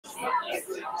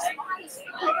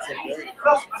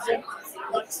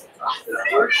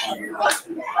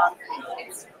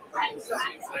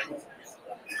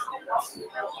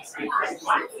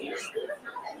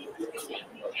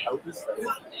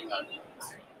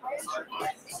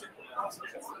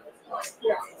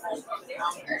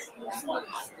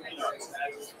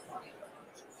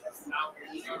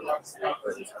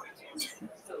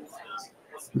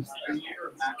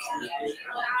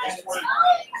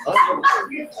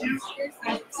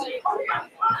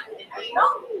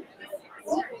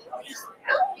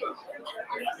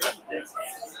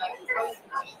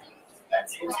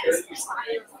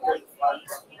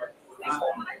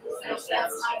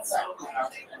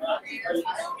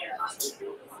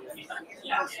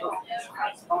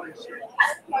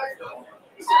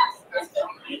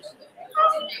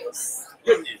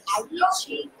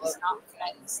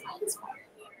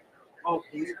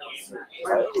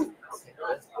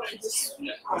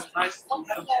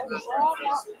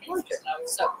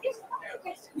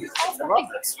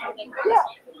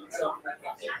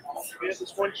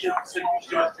This one kid said he's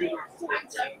doing it through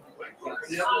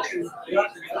the other two,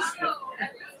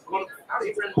 how do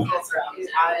you bring the girl around?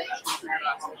 I actually figured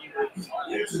out how you would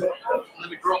use it. And then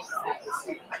the girl.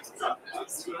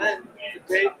 So then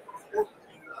the day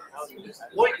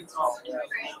Lloyd can talk.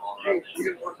 Hey,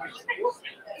 you're gonna work on your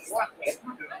what? And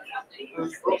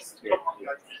the girl says, come on,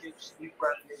 guys, you just deep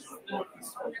breath.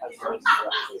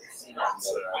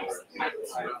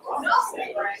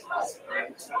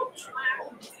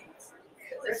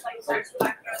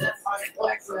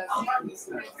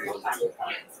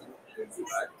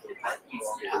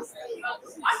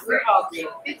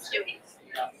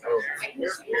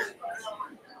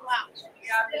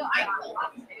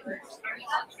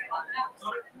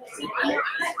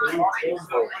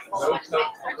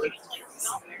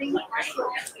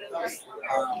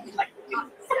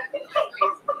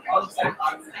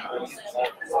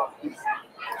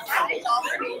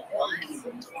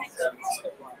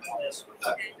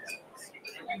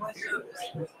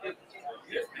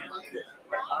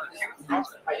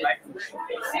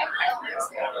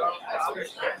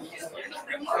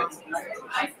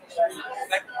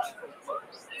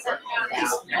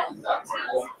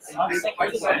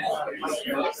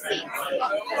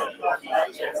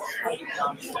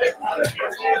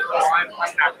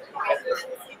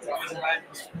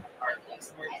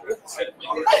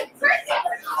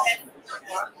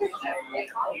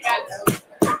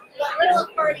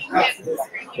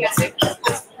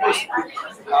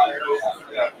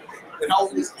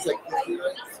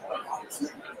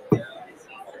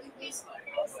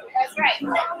 That's right.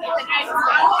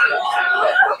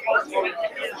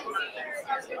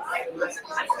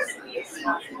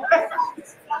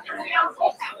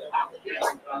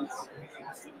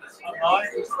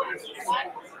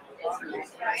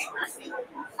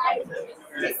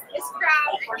 This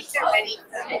crowd, I think they're ready.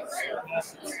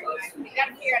 You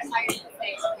gotta figure out how you're going to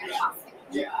say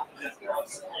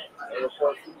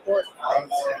but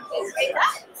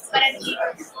I mean,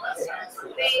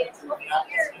 they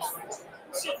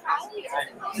should probably have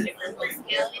different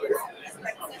personalities.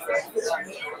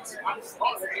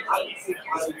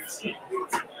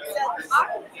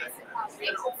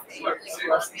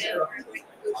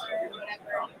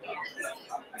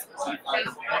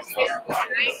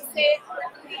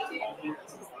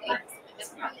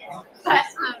 But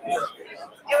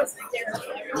it was ridiculous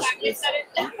every time we said it.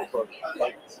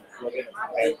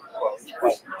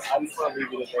 I just want to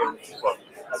leave it in there.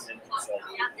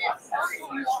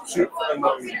 Shoot for the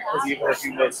movie, because even if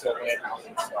you miss it, landing on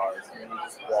the stars, and then you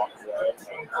just walk away.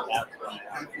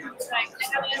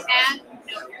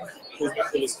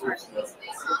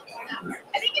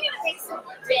 I think you need to take some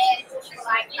big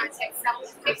eye contact,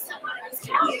 take someone who's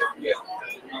cute.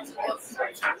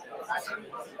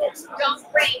 Don't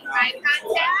break eye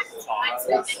contact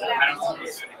until I'm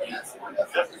excited.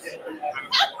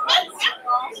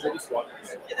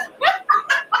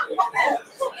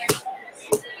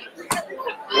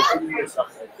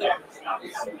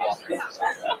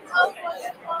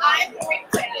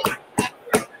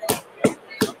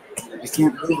 I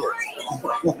can't move it.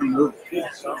 I can't move it.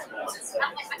 I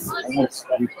want to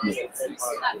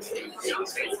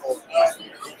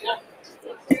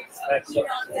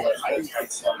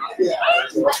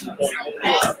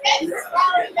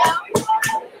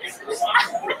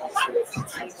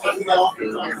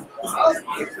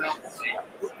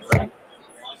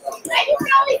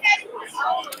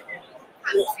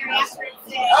speak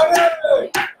to you.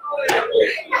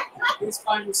 His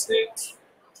final stakes.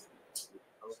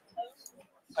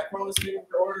 I call this meeting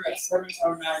to order at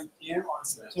 7:09 p.m. on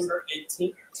September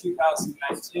 18th,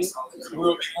 2019. We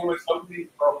will begin with opening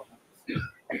roll.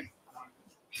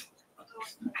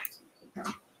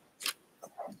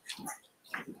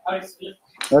 Howdy, Smith.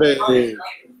 Howdy.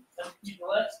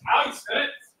 Howdy, Smith.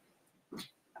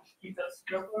 Keith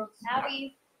Escobar.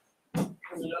 Howdy.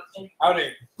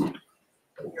 Howdy.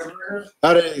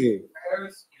 Howdy.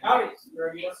 Harris. Howdy.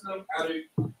 Gary Yesno. Howdy.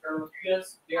 Gary Rodriguez.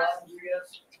 Dale Rodriguez.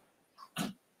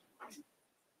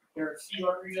 Derek C.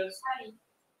 Rodriguez.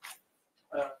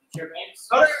 Howdy. Chair Banks.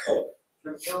 Howdy.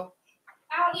 Chair Hill.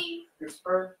 Howdy. Chair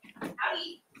Spur.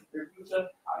 Howdy. Chair Gupta.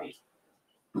 Howdy.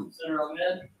 Senator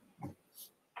Ahmed.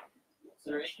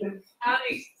 Senator Aiken.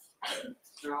 Howdy.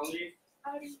 Senator Ali.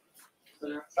 Howdy.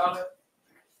 Senator Chavez.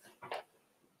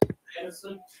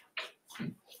 Anderson.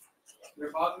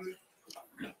 Senator Babu.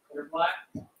 Senator Black.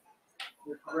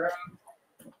 Senator Carrera.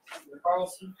 Senator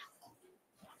Carlson.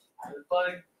 Senator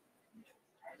Clegg.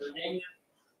 Senator Damian.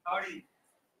 Howdy.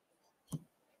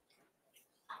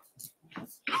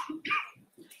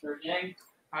 Senator Yang.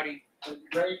 Howdy. Senator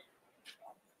Gray.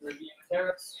 Senator Dean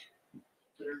Terrace.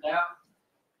 Senator Dow.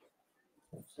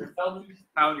 Senator Feldman.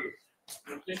 Howdy.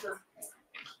 Senator Fisher.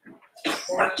 Senator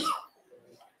Flores.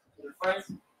 Senator Frank.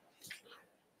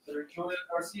 Senator Julian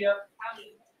Garcia. Howdy.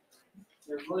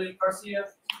 Senator William Garcia.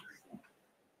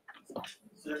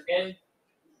 Senator Gang.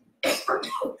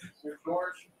 Senator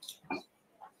George.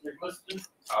 Senator Gliston.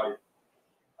 Howdy.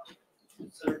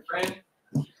 Senator Graham.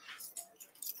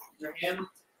 Senator Hammond.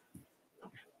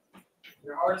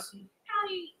 Senator Hardison.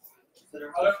 Howdy.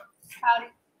 Senator Hutter. Howdy.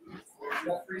 Senator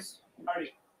Jeffries. Howdy.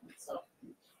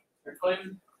 Senator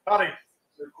Clayton. Howdy.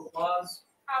 Senator Claus.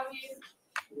 Howdy.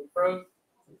 Senator Crowe.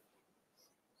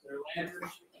 Senator Landry.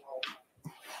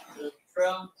 Senator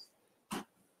Trell.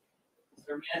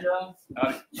 Senator Mandel.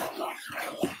 Howdy. Senator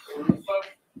Rufo.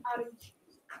 Howdy.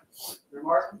 Senator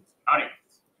Martin. Howdy.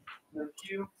 Senator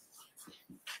Pugh.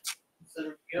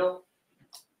 Senator Gill.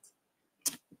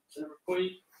 Senator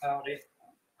Queen. Howdy.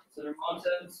 Senator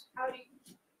Montez. Howdy.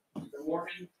 Senator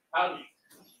Morgan. Howdy.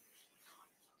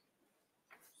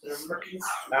 Senator Murphy.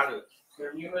 Howdy.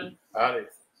 Senator Newman. Howdy.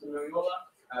 Senator Yola.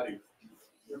 Howdy.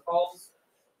 Senator Pauls.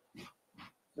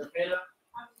 Senator Pena.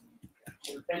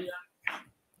 Senator Pena.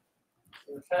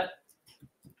 Senator Fett.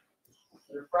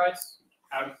 Senator Price.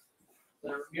 Howdy.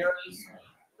 Senator Ramirez.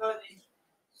 Howdy.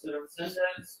 Senator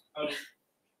Resendez. Howdy.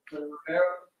 Senator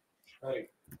Rivera. Howdy.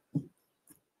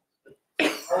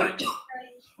 Senator Harding.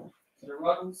 Howdy. Senator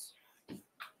Ruggles.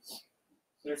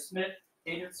 Senator Smith.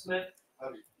 Hayden Smith.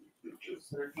 Howdy.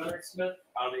 Senator Leonard Smith.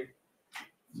 Howdy.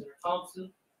 Senator Thompson.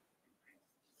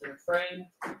 Senator Frame.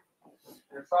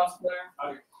 Senator Crossblair.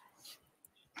 Howdy.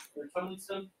 Senator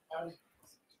Tomlinson. Howdy.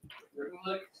 Senator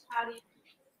Ulick. Howdy.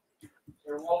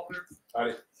 Senator Walker.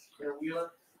 Howdy. Senator Wheeler.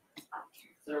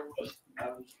 Senator Wood.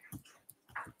 Howdy.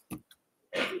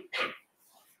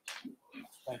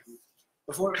 Thank you.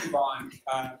 Before we move on,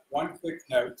 one quick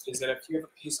note is that if you have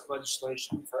a piece of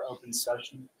legislation for open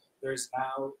session, there's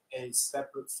now a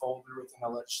separate folder within the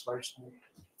legislation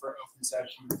for open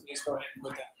session. Please go ahead and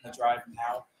put that in the drive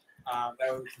now.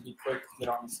 That way we can be quick to get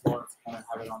on the floor if you want to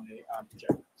have it on the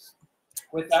agenda.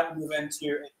 With that, we move into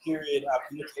a period of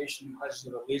invocation and pledges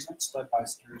of allegiance led by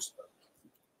Senator Spoke.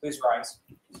 Please rise.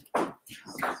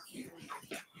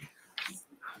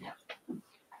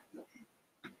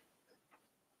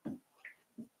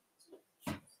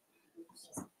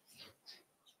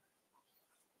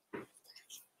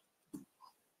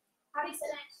 Howdy,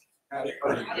 Senate.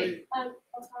 Howdy.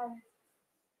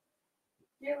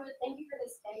 Dear Lord, thank you for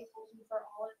this day. Thank you for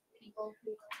all of the people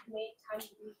who made time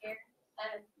to be here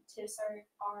and to serve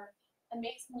our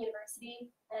amazing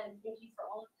university. And thank you for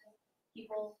all of the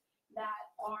people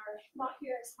that are not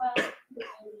here as well, who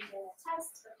are doing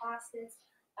tests or classes.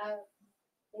 Thank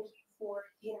you for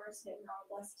the university that we're all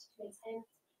blessed to attend.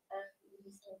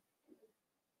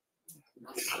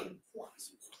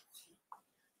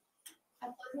 I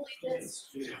pledge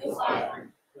allegiance to the flag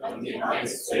of the United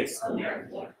States of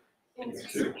America and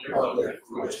to the republic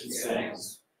for which it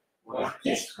stands, one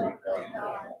nation under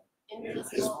God,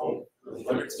 indivisible, with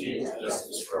liberty and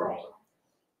justice for all.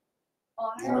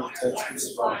 Honor to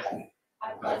Texas flag.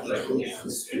 I pledge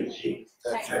allegiance to thee,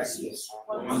 that Texas,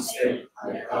 one state,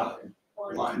 under God,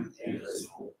 one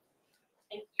indivisible.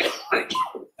 Thank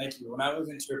you. Thank you. We'll now move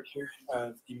into a period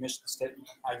of the mission statement.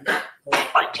 I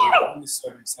give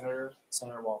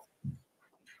Senator Walker.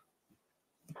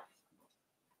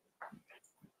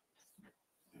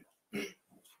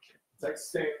 Texas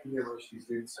State University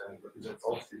Student Senate represents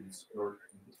all students in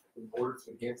order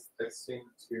to enhance the Texas State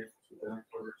experience within the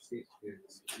university,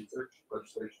 research,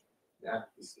 legislation, and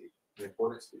advocacy in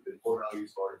accordance with the core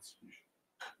values of our institution.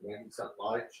 Demand accept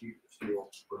lie, cheat, or steal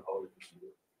for public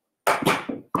procedure.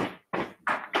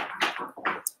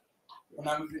 We'll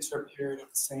now move into a period of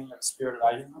the singing of the Spirit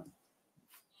of Aguilar.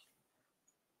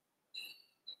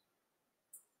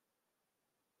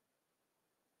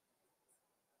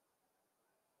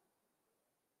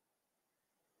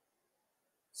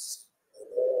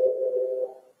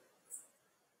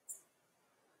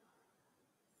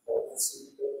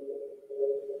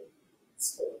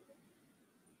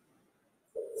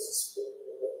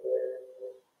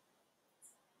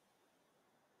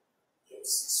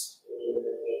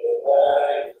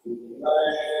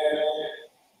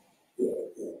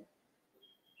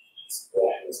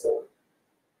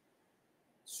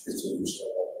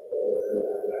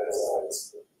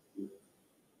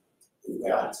 We've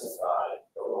got to fight,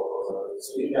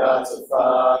 boys. We got to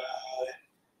fight.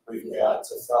 We've got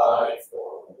to fight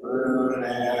for maroon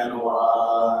and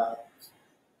white.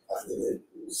 I think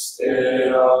we stay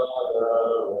on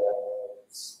the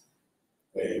rest.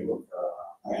 They will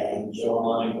come and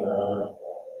join us.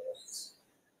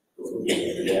 The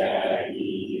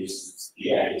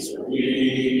Aggies are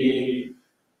we.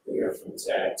 We're from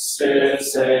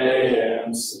Texas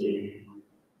A&C.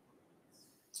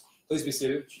 Please be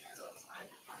seated.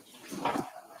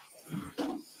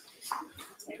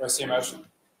 Do I see a motion?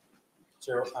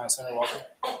 Senator Walker.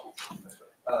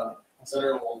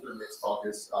 Senator Walter makes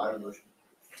caucus. I have a motion.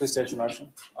 Please state your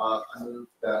motion. I move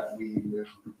that we move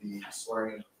the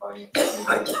swearing in finance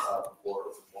committee before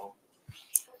reform.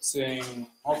 Seeing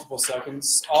multiple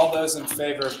seconds. All those in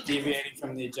favor of deviating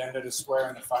from the agenda to swear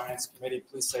in the Finance Committee,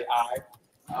 please say aye.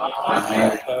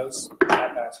 Aye. Opposed?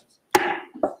 That passes.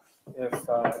 If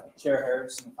Chair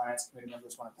Harris and the Finance Committee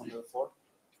members want to come to the floor.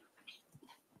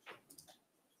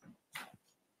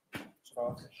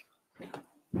 Charles.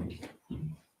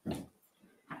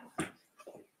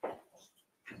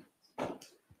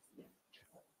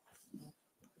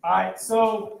 All right,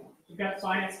 so we've got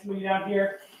Finance Committee down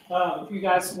here. If you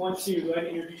guys want to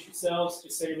introduce yourselves,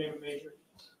 just say your name and major.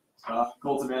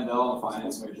 Colton Mandel, a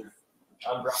finance major.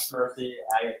 I'm Ross Murphy,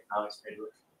 Ag Economics major.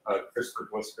 Christopher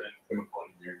Westman, chemical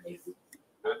engineering major.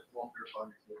 Walker,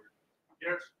 finance major.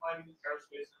 Garrett Klein,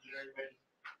 aerospace engineering major.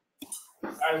 All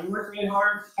right, we're working in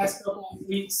hard past couple of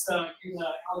weeks getting the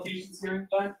allocations here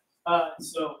done.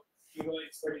 So you really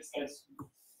start these guys.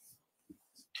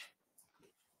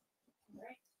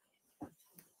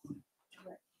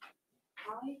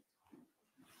 I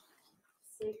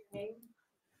say your name.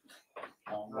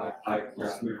 I,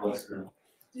 Christopher Westman,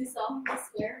 Do solemnly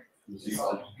swear do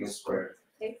solemnly swear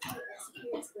faithfully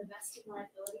execute to the best of my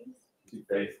abilities to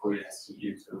faithfully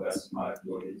execute to the best of my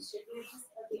abilities the duties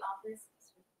of the office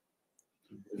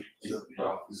the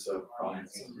office of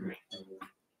Finance and Commissioner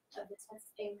of the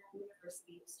Texas A&M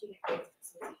University Student Government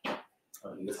Association.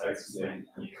 of the Texas A&M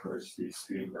University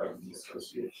Student Government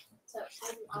Association, To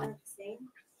uphold and honor the same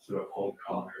to uphold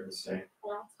and honor the same, at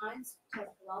all times,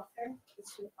 protect the welfare of the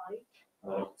student body, at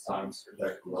all times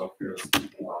protect the welfare of the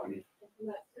student body, and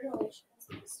promote good relations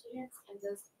with the students and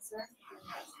those concerned with the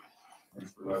university. and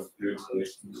promote good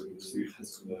relations with the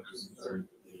students and those concerned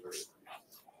with the university.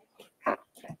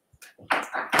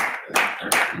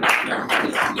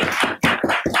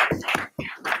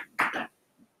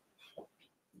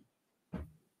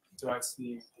 Do I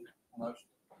see a motion?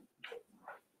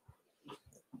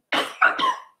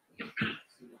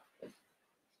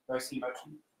 Do I see a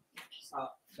motion?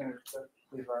 Senator,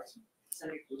 please rise.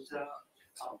 Senator Gupta,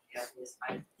 has this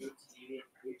item to deviate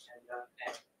from the agenda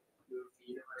and move the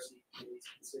university committee's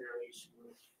consideration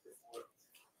before.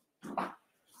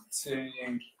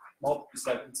 Seeing multiple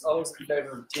seconds. All those in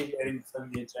favor of deviating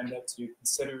from the agenda to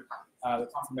consider the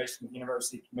confirmation of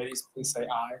university committees, please say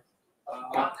aye.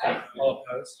 Aye. All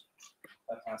opposed?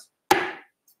 That passes.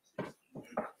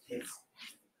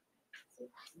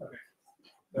 Okay.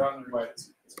 They're on their way.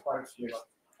 It's quite a few.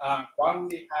 While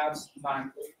we have some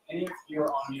time, if any of you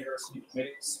are on university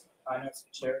committees, I know some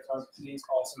chairs, please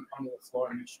also come to the floor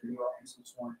and make sure you are also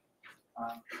sworn.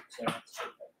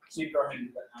 So you go ahead and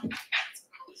do that now.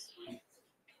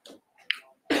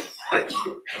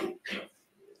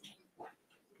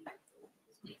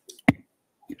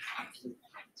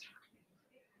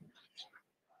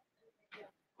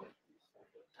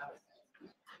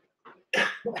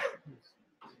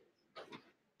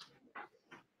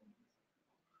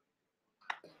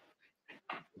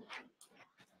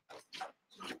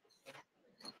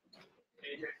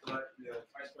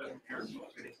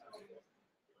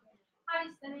 Hi,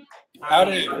 Cindy.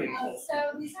 Howdy. So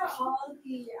these are all of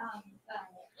the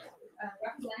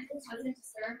representatives chosen to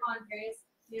serve on various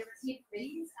university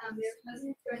committees. They were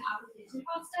chosen through an application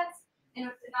process.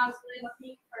 I was really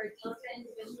looking for diligent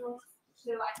individuals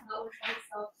who I can hold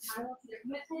myself accountable to their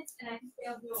commitments, and I think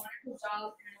they'll do a wonderful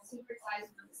job, and I'm super excited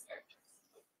for this search.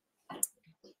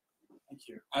 Thank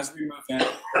you. As we move in,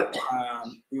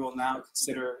 we will now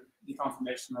consider the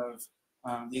confirmation of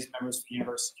these members of the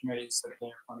university committees that they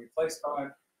are going to be placed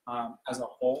on as a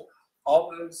whole.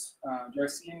 All those, do I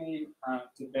see any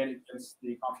debate against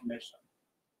the confirmation?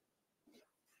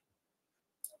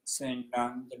 Seeing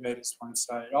none, debate is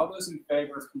one-sided. All those in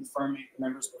favor of confirming the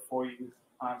members before you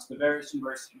to the various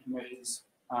university committees,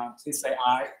 please say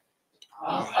aye.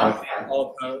 Aye.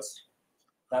 All opposed?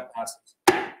 That passes.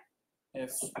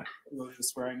 If we'll be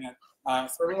swearing in.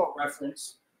 For a little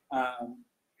reference,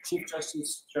 Chief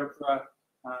Justice Chopra,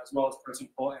 as well as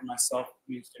President Bull and myself,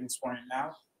 will be getting sworn in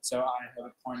now. So I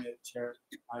have appointed Chair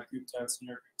Gupta,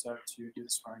 Senior Gupta, to do the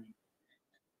swearing in.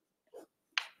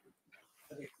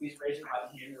 Okay, please raise your right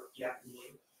hand and repeat after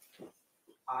me.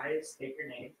 I state your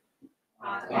name.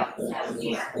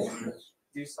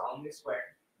 Do solemnly swear.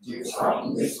 Do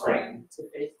solemnly swear. To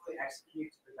faithfully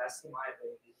execute to the best of my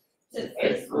ability. To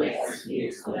faithfully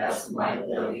execute to the best of my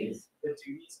abilities. The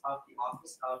duties of the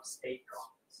office of State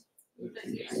Office. The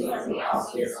duties of the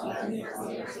office of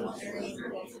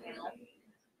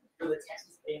For the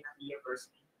Texas A&M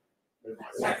University.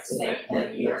 Texas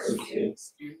A&M University.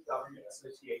 Student Government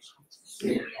Association.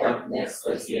 Student Government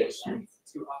Association.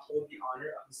 To uphold the honor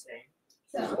of the same.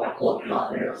 To uphold the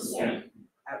honor of the same.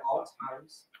 At all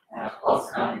times. At all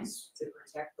times. To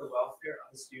protect the welfare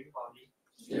of the student body.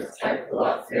 To protect the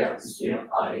welfare of the student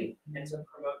body. And to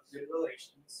promote good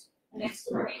relations. And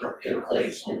to promote good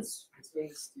relations. Between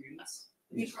the students.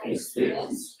 Between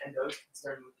students. And those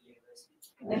concerned with the university.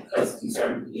 And those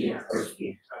concerned with the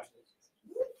university.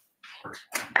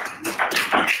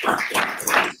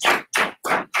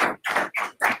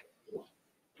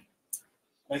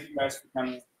 Thank you guys for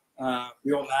coming.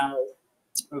 We will now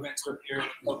move into a period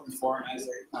of open forum as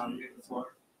they leave the floor.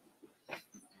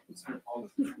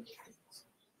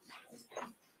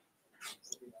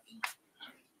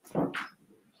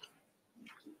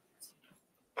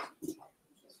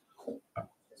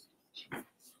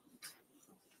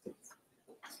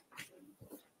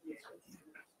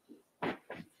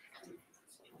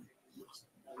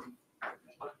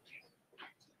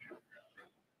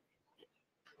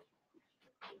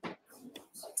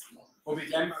 We'll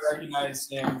begin by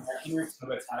recognizing Henry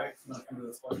Kovatai from the come to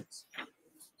the floor.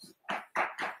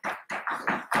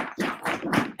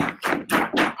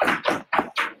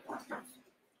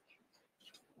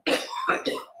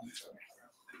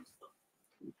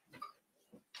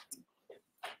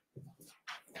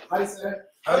 Hi, sir.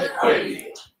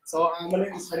 Hi. So my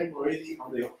name is Henry Moridi.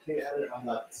 I'm the editor on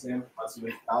the Sam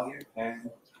Pacific Italian, and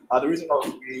the reason I was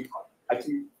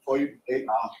actually for you today,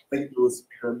 thank you,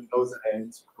 Speaker Mendoza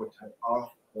and for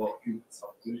you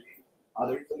opportunity. The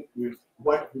reason we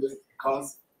went with this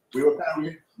because we were kind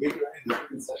of making in the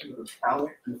open session of the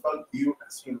talent and felt you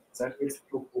as student representatives,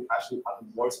 people who actually have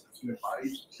the voice of the student body,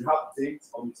 to have things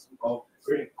of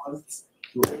creating concepts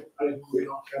to create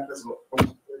on campus or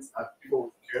people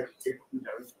who care to take with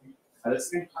everything. At the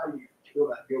same time, we feel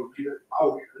that your leader,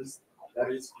 our leaders, that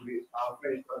is to be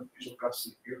very beneficial for us to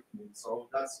hear from you. So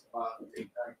that's the take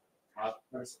time.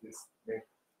 First this thing.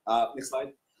 Next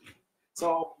slide.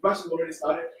 So we actually already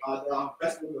started. The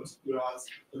festival was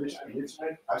position in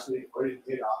Richmond actually already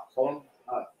did a form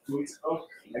 2 weeks ago,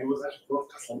 and it was actually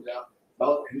broadcast on the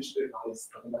ballot initiative. I was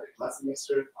talking about it last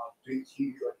semester, doing TV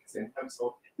at the same time.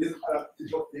 So this is a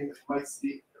digital thing that you might see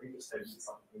if you're interested in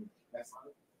something. Next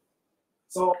slide.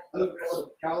 So a little bit about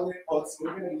the calendar. So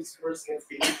we're going to use first and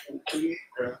create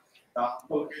the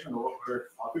publication of over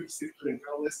 56 student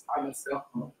journalists. I myself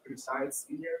am a computer science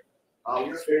senior. We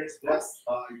have various desks.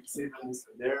 You can see them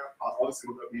listed there. Obviously,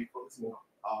 we're going to be focusing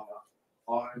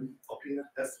on opinion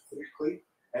tests specifically,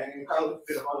 and kind of a little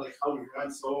bit about like how we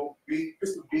run. So we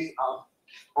used to be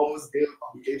almost daily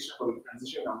publication, but we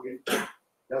transitioned away.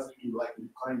 That's what we like to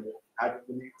kind of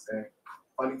academics and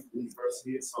funding for the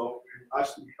university. So we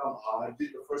actually become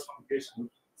did the first publication,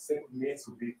 which simply means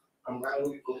to be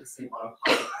primarily focusing on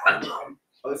content.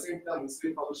 At the same time, we're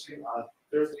still publishing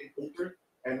Thursday paper.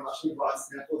 And actually brought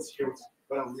samples here, which is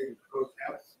going to lead the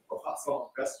program of how some of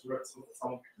the best works with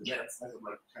some of the events and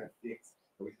like kind of things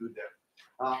that we do there.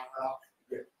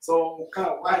 Yeah. So kind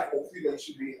of why I feel that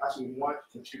should be actually want to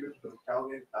contribute to the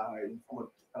calendar in form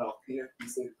of kind of opinion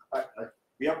pieces. The fact that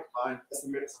we have an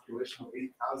estimated population of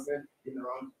 8,000 in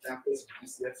around campus and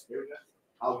UCS area.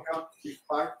 We have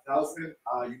 5,000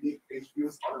 unique page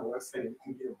views on our website in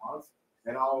a month,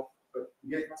 and I'll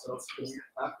get myself to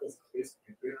campus based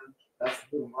on That's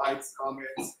the likes,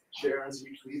 comments, shares,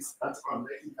 retweets. That's around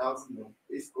 19,000 on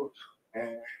Facebook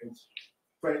and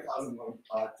 20,000 on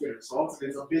Twitter. So also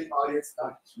there's a big audience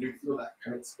that you feel that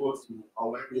can expose to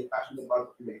whatever you're passionate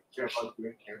about, you may care about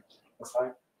doing here. That's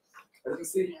fine. As you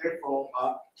see here from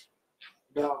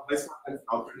the vice president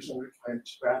of traditional and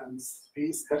Brandon's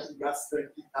piece, actually got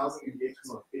 17,000 engagements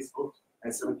on Facebook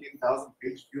and 17,000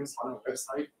 page views on our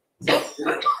website. So,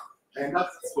 and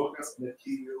that's focused on the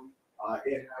TU,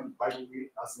 A&M, Bible read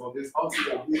as well. There's also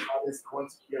a big audience that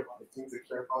wants to hear about the things they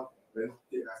care about, then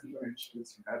they ask you to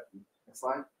introduce you that. Next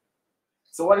slide.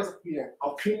 So what is opinion?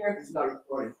 Opinion is not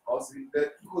recording. Also,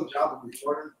 the cool job of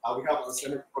recording. We have our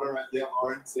center recorder right there,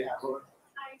 Lauren. Say hi, Lauren.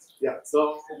 Yeah,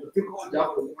 so the people on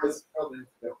job of the is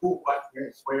the who, what,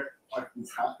 where, what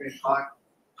is happening,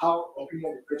 how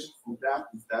opinion differentiates from that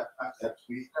is that fact that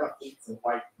we kind of think it's a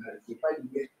white that we try to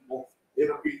make people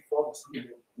either be informed of something they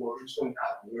were originally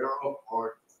not aware of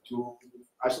or to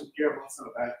actually care about some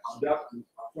of that. That is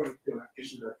a point of view, an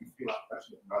issue that we feel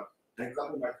passionate about. An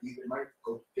example might be they might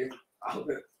go the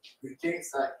games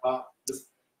that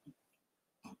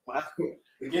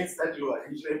the games that you are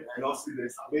usually, and also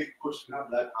there's a big push now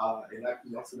that and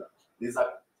actually also that there's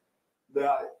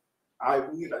I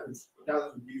believe that it's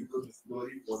would be a good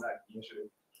visibility for that initiative.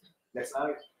 Next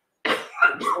slide.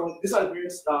 So these are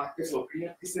various case of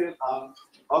opinion pieces.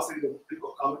 Also the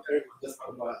political commentary was just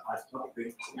about topic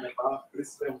things about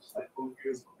criticism, like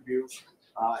reviews,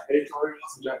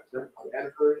 editorials,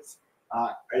 editors,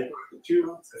 editorial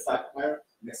tunes, the site player.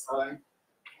 Next slide.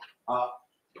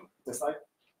 Next slide.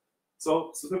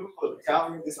 So for the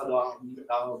battalion, these are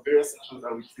the various sessions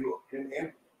that we do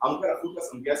in. I'm going to focus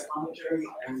on guest commentary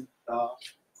and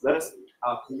let us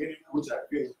community which I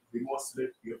feel will be more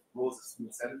suited to your roles as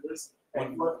student senators.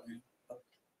 And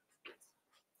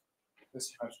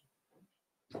this question.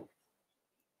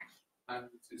 I'm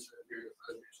to serve here the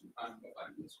presentation time of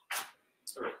 5 minutes.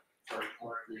 Sorry,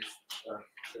 more reviews. I'm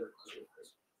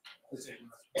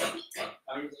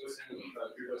going to listen to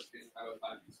your presentation time of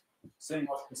 5 minutes. Seeing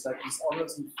what the seconds, all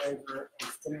those in favor of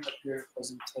filling up your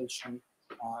presentation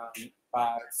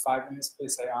by 5 minutes,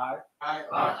 please say aye. Aye.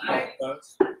 Aye.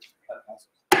 Opposed? That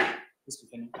passes. Please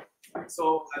continue.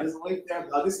 So there's a link there.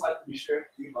 This slide will be shared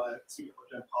with you by Speaker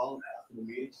President Paul after the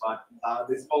meeting, but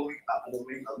there's a link after the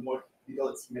link of more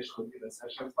detailed explanation of the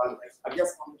sessions. But I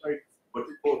guess commentary, but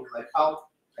people will be like how.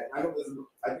 And I know there's,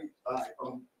 I think if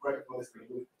I'm correct about this,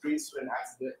 with 3 student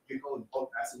accident, people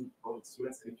involved accident involved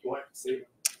students, and if you want to say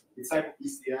the type of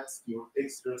ECS, you take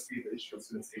seriously the issue of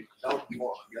student safety. That would be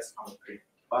more, I guess, commentary.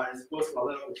 But as opposed to a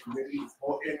lot of the community, it's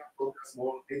more area focus,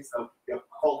 more things that we have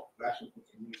called to action for the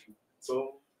community.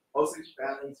 So Osage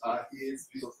Balance, he's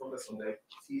focused on the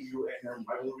TU and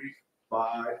rivalry,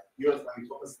 but yours might be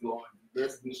focusing on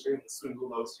various initiatives, student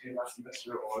goals, last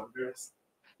semester, or various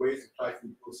ways to try to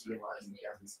improve student lives in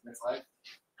campus. Next slide.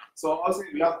 So also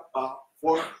we have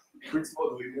 4 principles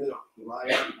that we really rely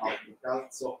on.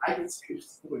 So I can say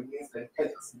what it means that you can't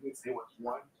just simply say what you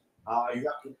want. You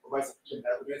have to provide sufficient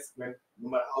evidence when no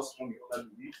matter how strong your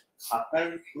evidence be.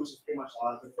 Parent which is pretty much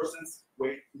the person's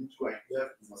way into idea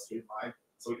is a straight line.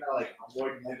 So we kind of like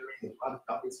avoid measuring the other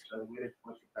topics which are related to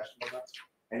what you're passionate about.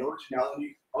 And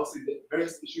originality, also the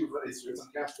various issues, whether it's students on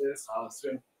campus,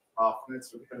 student finance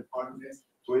for different departments,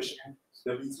 tuition,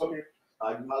 the topic,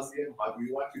 gymnasium, but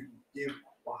we want to give,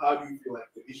 or how do you feel like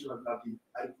the issue has not been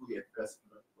adequately addressed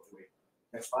in a way?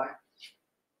 Next slide.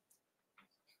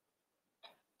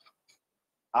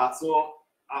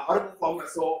 Article format.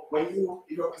 So when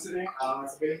if you're considering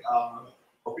submitting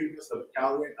opinions of the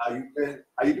calendar,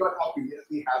 you don't have to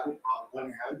immediately have it on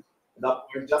one hand. That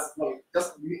point,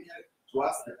 just communicate it to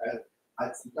us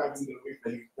at sometimes in the week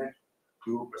that you intend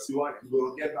to pursue one, and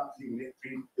we'll get back to you in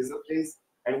 3 business days.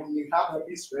 And when you have that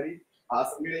piece ready,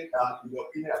 submit it to your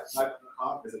opinion at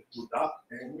live.com as a good doc,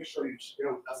 and make sure you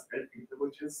share with us editing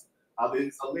privileges.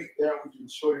 There's a link there which will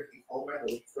show you the format of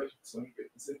the so you can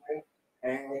participate.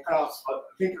 And kind of, I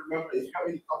think remember, if you have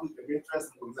any conflict of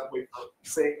interest, for example, if you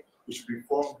say we should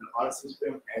reform the audit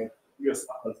system and you're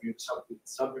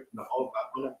subject to the whole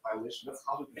violation, that's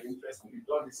conflict of interest, and we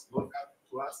don't disclose that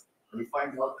to us, and we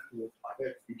find out that will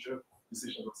affect future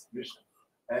decisions of submission.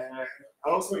 And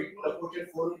also include a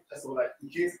project photo, so like in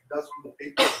case it does from the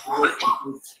paper,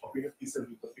 include opinion pieces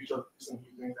with the future person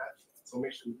who's doing that. So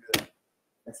make sure you do that.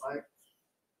 Next slide.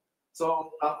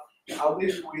 So I'll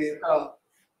leave you with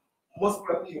most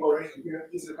probably already here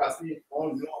is the capacity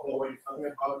on know about what you're talking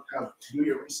about, do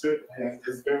your research, and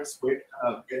there's various ways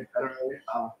to get better at it.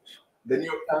 The New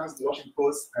York Times, the Washington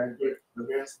Post, and the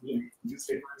various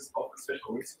newspapers offer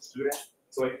special ways to students.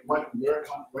 So if you want to learn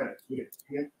how to write a student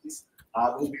opinion piece,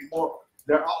 there will be more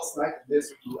They're all like this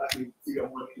to actually figure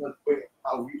out what way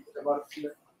how we think about the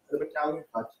battalion,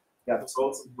 but yeah, there's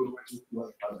also good way to do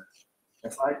it.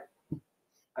 That's like,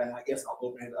 and I guess I'll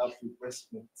open it up to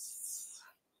questions.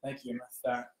 Thank you. And with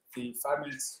that, the 5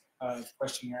 minutes of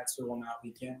question and answer will now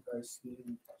begin. Those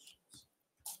leading questions.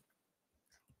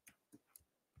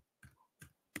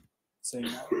 Saying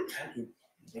no, thank you.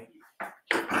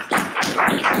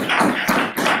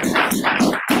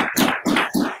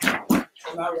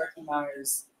 We'll now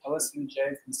recognize Alyssa and Jay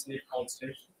from the City of College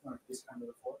Station. Want to please come to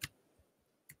the floor?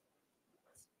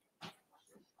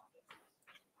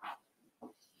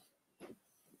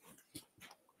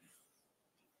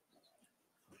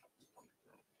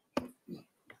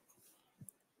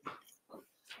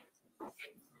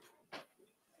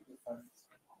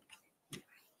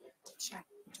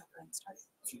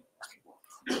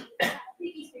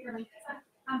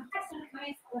 My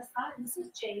name is Alyssa, and this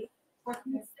is Jade,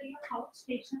 working with City of College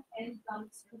Station and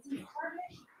Services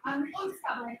Department. I'm going to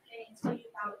start by today and tell you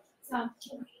about some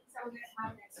key meetings that we're going to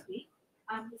have next week.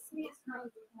 The city is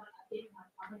currently working on updating our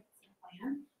comprehensive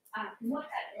plan. And what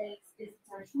that is it's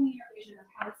our 20-year vision of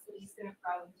how the city is going to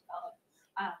grow and develop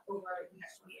over the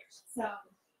next 20 years. So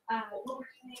what we're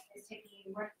doing is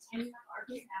we're at 10-year mark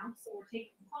right now, so we're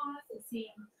taking a pause and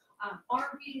seeing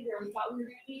are we where we thought we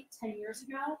were going to be 10 years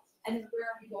ago, and then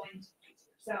where are we going to the future.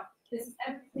 So this is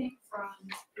everything from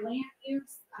land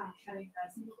use, having a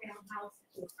single-family house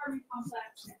to a apartment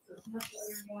complex, next to a commercial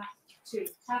area, to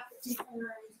traffic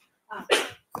centers,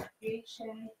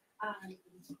 recreation,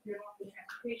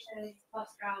 transportation, bus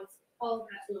routes, all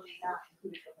of that's really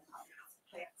included in the comprehensive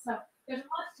plan. So there's a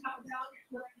lot to talk about.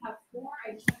 We're going to have 4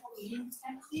 identical meetings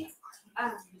next week.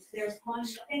 There's one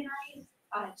Monday night,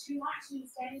 2 on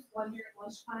Tuesday, 1 during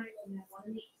lunchtime, and then 1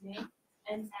 in the evening.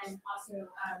 And then also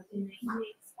in the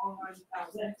evenings on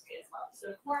Wednesday as well.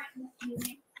 So 4 in the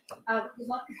evening. We'd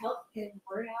love your help getting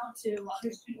word out to other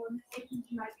student organizations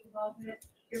you might be involved with,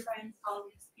 your friends,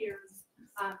 colleagues, peers,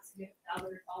 significant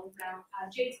others, all of them.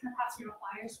 Jade's going to pass around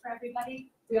flyers for everybody.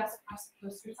 We also have some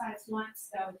poster size ones,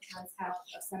 so it has how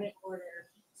a Senate board or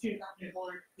student government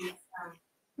board please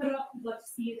put it up. We'd love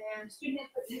to see you there. Student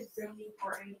input is really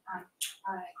important.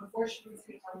 Unfortunately,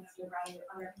 we tell them that we're rather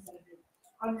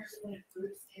unrepresented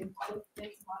groups in public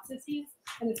things and processes,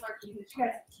 and it's hard to because you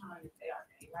guys have time if they are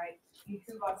many, right? You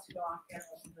two wants to go on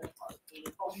camera and do public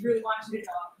meetings, but we really want you to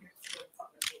go on camera and do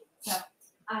public meetings. So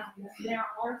there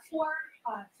are 4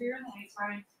 clear in the night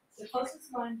time. The closest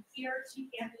one here to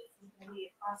campus is going to be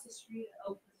across the street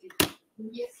at Oakland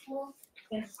Media School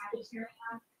in the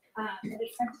cafeteria.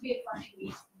 It's meant to be a fun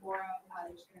week tomorrow.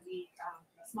 There's going to be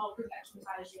a small group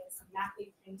exercises, some mapping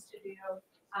things to do,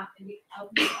 and we can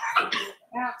help you with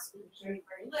maps. We can show you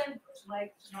where you live, what you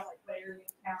like, what area of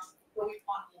town, what we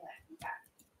want you to do that.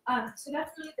 So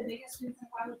that's really the biggest reason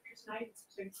why we're here tonight is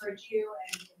to encourage you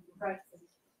and your friends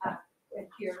and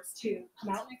peers to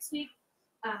come out next week.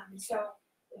 So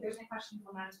if there's any questions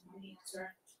on that, I'm going to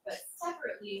answer. But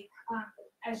separately,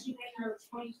 as you may know,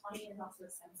 2020 is also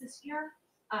a census year.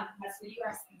 That's the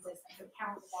U.S. Census and the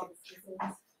count of all the citizens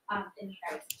in the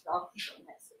United States, all people in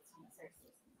the United States.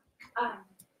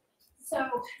 So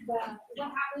what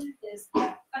happens is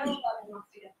the federal government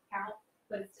wants to get the count,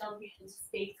 but it's delegated to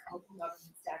state and local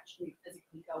governments to actually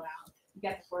physically go out,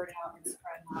 get the word out, and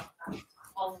spread out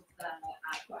all of the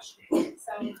questioning.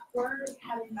 So we're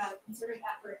having a concerted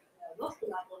effort at the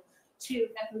local level to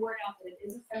get the word out that it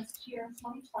is a census year in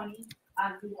 2020.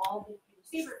 We all did the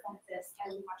receiver census,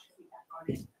 and we want your feedback on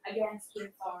it. Again,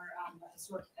 students are a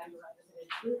historically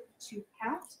underrepresented group to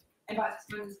count, and by the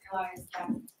time we realize that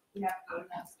we have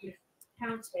enough students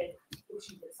counted, we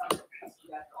should get something to you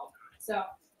guys all. So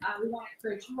we want to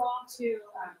encourage you all to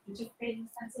participate in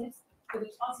the census. But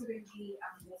there's also going to be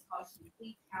what's called a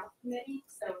complete count committee.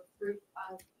 So a group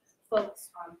of folks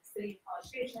from City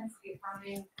College Station, City of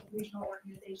Harmony, regional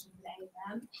organizations, and any of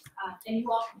them. And you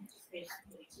all can participate in that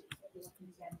committee too. So if you're looking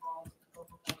to get involved in the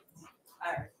local government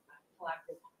or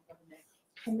collective government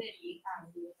committee,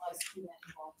 we would love to see that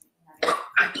involved in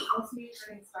that. Most meetings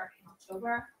are going to start in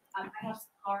October. I have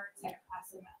some cards that are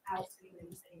passing out to you and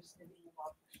saying just to be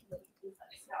involved in the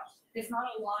committee. So it's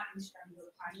not a lot in terms of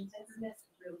time intensiveness.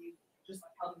 It's really just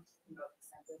like helping to promote the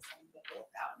census and get the word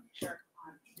out and make sure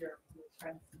your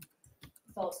friends and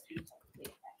fellow students are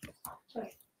completing that.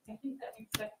 Okay. I think that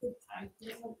expected time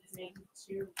frame is maybe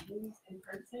 2 meetings in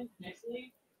person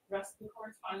initially. The rest of the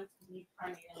correspondence will be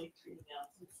primarily through email.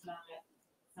 It's not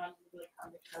really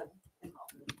conduct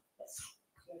involvement.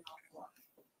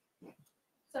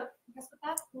 So I guess with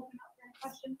that, we'll open up for any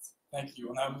questions. Thank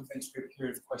you. We'll now move into a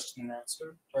period of question and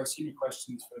answer. Do I see any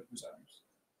questions for the presenters?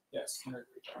 Yes, Senator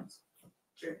Returns.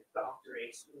 Dr. A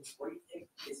students, what do you think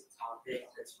is a topic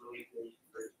that's really good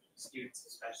for students,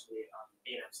 especially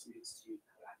A&M students, to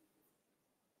have?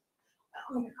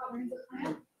 On the comprehensive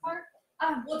plan part,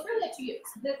 well, it's really up to you.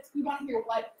 So that we want to hear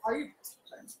what are your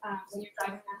concerns when you're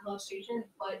driving that illustration.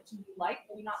 What do you like?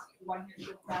 What do you not like? We want to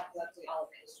hear exactly all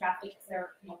of it. Is traffic? Is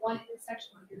there one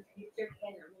intersection where you're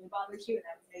and it really bothers you, and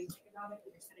every day you think about it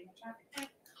when you're sitting in traffic?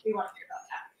 We want to hear about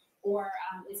that. Or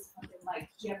is it something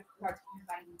like, do you have a hard time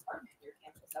finding an apartment in your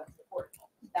campus that was affordable?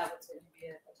 That would certainly be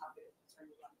a topic of concern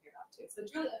we want to hear about too. So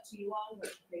it's really up to you all, but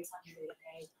based on your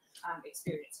day-to-day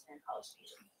experience here in College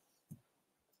Station.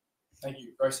 Thank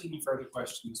you. Do I see any further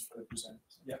questions for the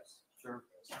presenters? Yes, sure.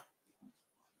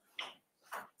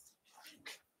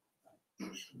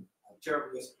 Chair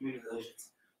of U.S. Community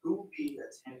Relations, who will be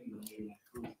attending the meeting and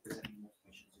who will be presenting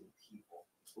information to the people?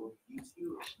 Will it be you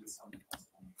two or will it be someone else?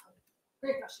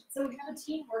 Great question. So we have a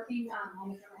team working on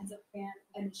the comprehensive plan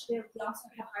initiative. We also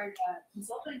have hired a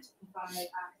consultant to provide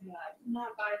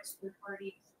non-biased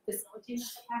third-party facilitating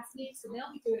capacity. So they'll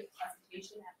be doing a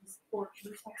presentation at this for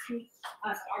next week.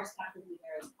 Our staff will be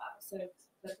there as well. So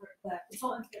the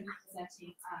consultant's going to be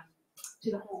presenting to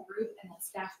the whole group, and then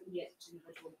staff will be at each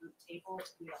individual group table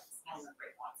to be like a smaller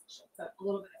breakout session. So a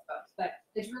little bit of both, but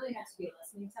it's really meant to be a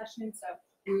listening session. So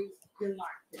we really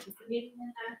aren't participating in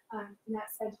that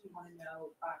sense. We want to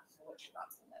know what your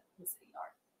thoughts on the city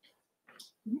are.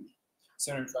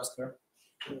 Senator Trustler.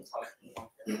 To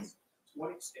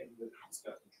what extent will you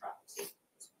discuss the traffic safety?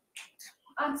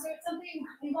 So it's something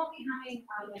we won't be having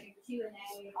like a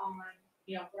Q&A on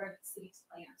where the city's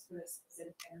plans for this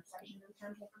specific intersection in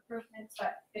terms of improvements,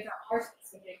 but if there are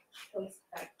specific places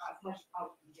that much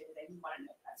probably did it, we want to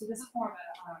know that. So this is more of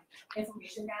a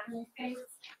information gathering phase,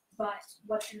 but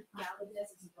what's going to come out of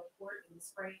this is a report in the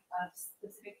spring of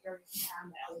specific areas in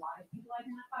town that a lot of people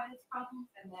identify as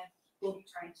problems, and then we'll be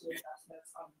trying to address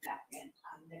those on the back end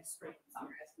next spring and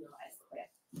summer as we realize the plan.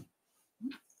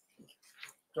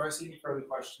 Do I see any further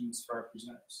questions for our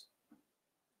presenters?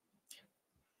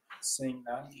 Seeing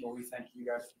none, well, we thank you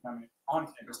guys for coming on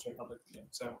campus to a public meeting.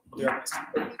 So we'll do our best.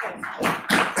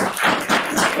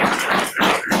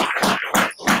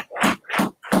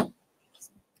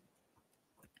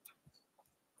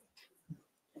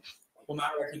 We'll now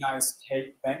recognize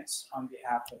Kate Banks on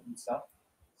behalf of himself.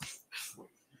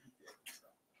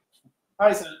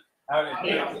 Hi, Sen.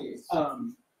 Howdy.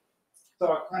 So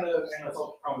I kind of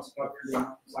promised up here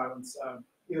doing silence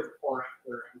either before or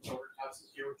after October houses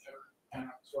here, whichever kind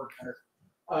of sort of better.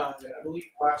 I believe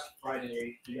last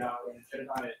Friday, Jedediah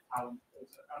Allen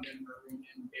was found in her room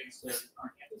in Davisville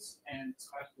on campus, and it's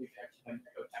last week actually had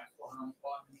to go down for her on the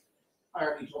phone. I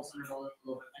already told Senator a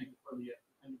little bit, thank you for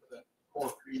the core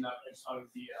for doing that. I just thought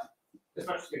it would be,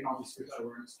 especially getting all these schools that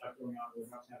were and stuff going on, we're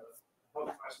going to have a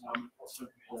public question on also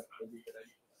that would be a good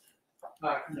idea.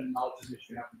 And then knowledge is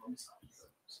issue happened on the side. So.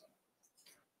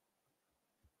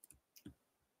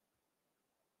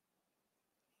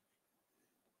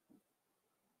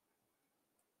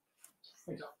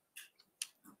 Thanks, all.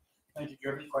 Thank you. Do you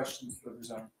have any questions for the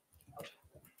presenter?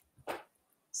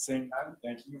 Seeing none,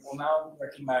 thank you. We'll now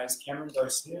recognize Cameron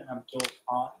Garcia and Abdul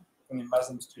Khan from the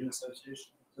Muslim Student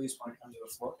Association. Please want to come to the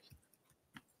floor.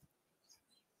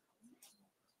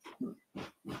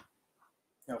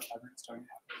 No, it's starting to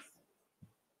happen.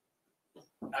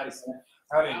 Howdy, Sen.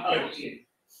 Howdy.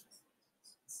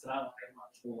 Assalamu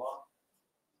alaikum.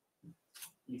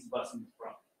 Peace, blessings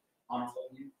from honorable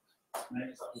you. My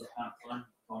name is Abdul Khan.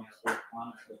 I'm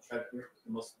the treasurer of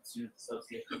the Muslim Student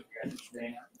Association here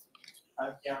today.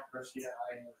 I'm Cameron Garcia.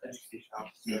 I am an education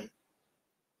officer.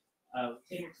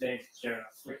 We came here today to share a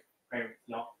quick prayer with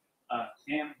y'all.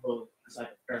 Cam will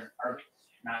recite the prayer in Arabic,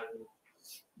 and I will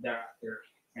thereafter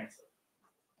translate.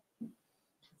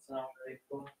 Assalamu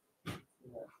alaikum.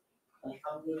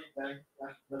 الحمد لله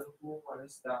نحمده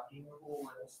ونستعينه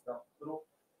ونستغفره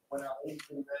ونعوذ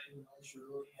بالله من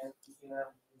شرور أنفسنا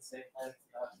ومن سيئات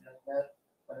أعمالنا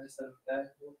ونسأل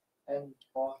الله أن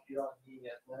يطهر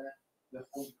نيتنا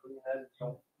بخير هذا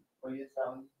اليوم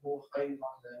ويجعله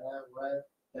خيرا لنا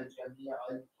ولجميع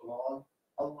القرآن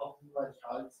اللهم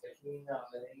اجعل سكينة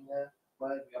علينا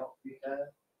وبربك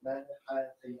من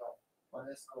هذا اليوم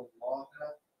ونسأل الله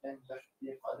أن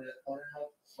يهدي قدرنا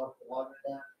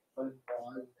وقوامنا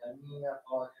والمعلمين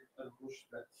طريق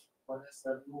الرشد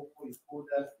ونسأله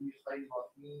الهدى في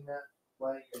خيراتنا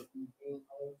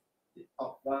ويهدينا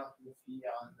الأقوام في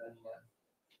عملنا.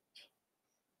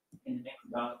 In the name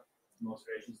of God, the most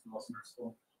gracious, the most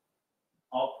merciful,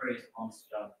 all praise belongs to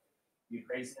God. We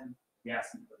praise Him, we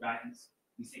ask Him for guidance,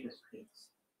 we seek His forgiveness.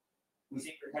 We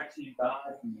seek protection of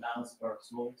God from the malice of our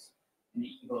souls and the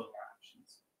evil of our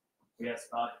actions. We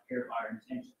ask God to purify our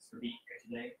intentions for being here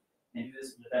today and do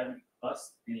this for the betterment of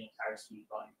us and the entire student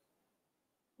body.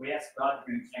 We ask God to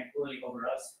bring tranquility over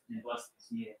us and bless this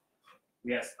meeting.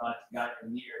 We ask God to guide our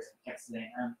leaders in Texas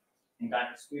A&M and guide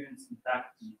our students and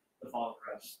faculty to follow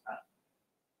Christ's path.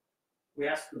 We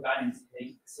ask for guidance in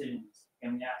making decisions,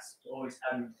 and we ask to always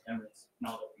have your remembrance in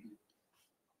all that we do.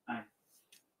 Amen.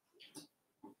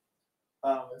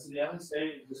 And so the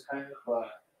MSA is just kind of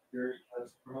your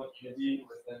promote unity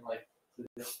within like the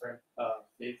different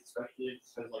faiths, especially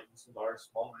because like Muslims are a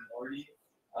small minority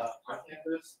on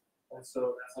campus, and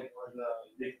so that's like one of the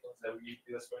big things that we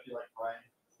do, especially like my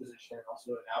position,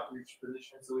 also an outreach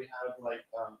position. So we have like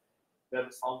we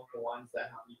have the Psalm for ones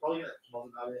that have you probably get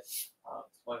emails about it. It's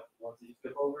one of the ones that you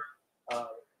skip over,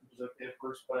 which is okay of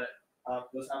course, but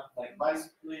those happen like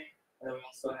bicycling, and then we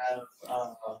also have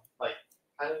like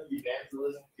kind of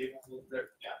evangelism, people who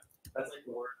there, yeah, that's like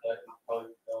the word that you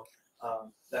probably know.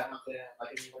 That happened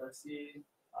like in UNC.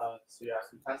 So yeah,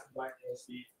 so passing by UNC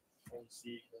and you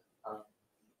see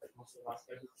like most of the last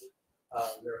campuses,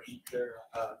 they're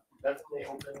definitely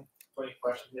open for any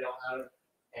questions they don't have,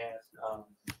 and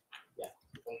yeah.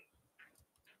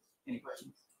 Any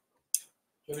questions? Do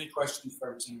you have any questions for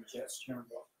Representative? Yes, Chairman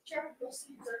Bill. Chairman, for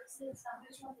student services,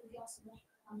 there's one that we also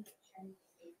mentioned on the training.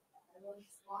 I know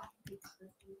it's a lot of big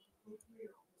stuff for your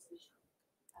organization.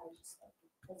 I was just like,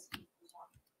 let's keep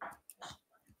talking.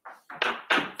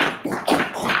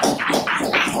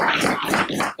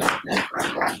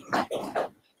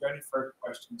 Any further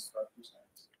questions for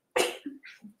representatives?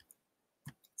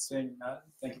 Seeing none,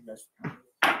 thank you guys for coming.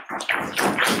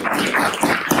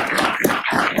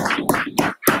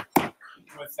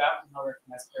 With that, we'll now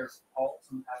recognize Eric Paul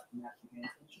from African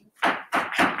National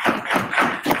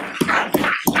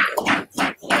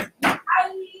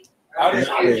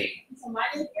Howdy. So my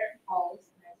name is Eric Paul.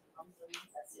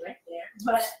 That's right there.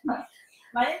 But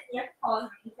my name is Eric Paul. I'm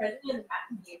the president of the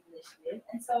African Games Initiative.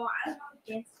 And so I don't have a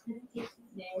fancy presentation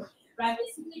today, but I'm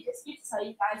basically just here to tell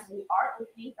you guys we are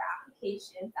opening for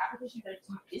applications. Applications are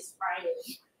due this Friday.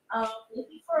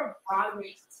 Looking for a broad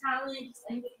range of talent, just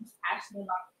anybody who's passionate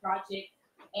about the project.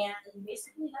 And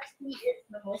basically that's really it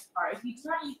for the most part. If you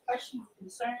do have any questions or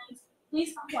concerns,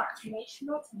 please come to our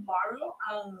informational tomorrow.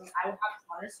 I will have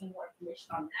Connor some more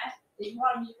information on that. If you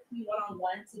want to meet with me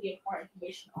one-on-one to get more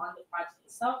information on the project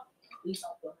itself, please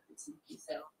don't feel hesitant to do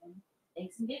so.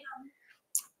 Thanks again.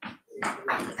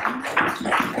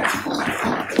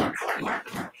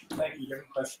 Thank you. Do you have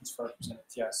any questions for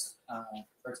Representative? Yes,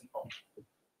 President Paul.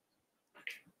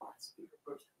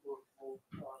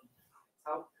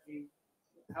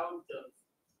 How does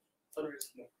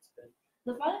fundraising been?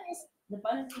 The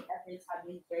fundraising efforts have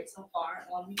been great so far.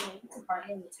 We've been able to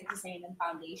partner with Texas A&M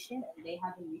Foundation, and they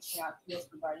have been reaching out to us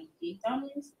regarding big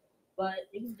donors, but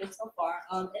it was good so far.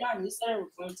 In our newsletter,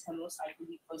 we're going to most likely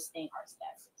be posting our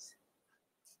status.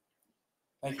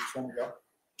 Thank you, Chairman Bill.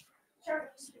 Sure.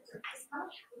 So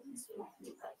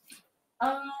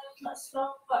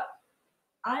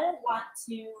I want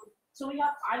to. So we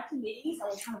have 5 committees, and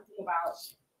we're trying to think about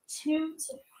 2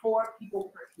 to 4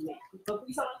 people per committee. But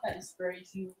please don't let that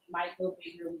discourage you. We might go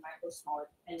bigger, we might go smaller,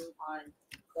 depending on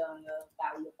the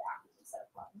value of the applicant set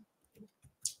up.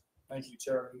 Thank you,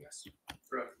 Chair Rodriguez.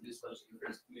 For this legislative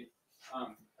committee,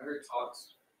 I heard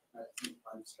talks at the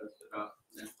time discussed about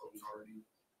potential minority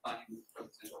finding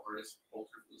potential artists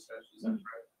culture for the session. Is that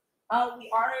correct?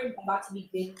 We are about to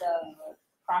begin the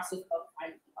process of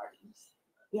finding the artists.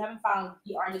 We haven't found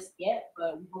the artists yet,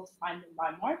 but we hope to find them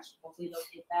by March. Hopefully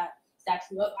they'll get that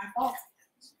statue up by fall.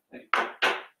 Thank you.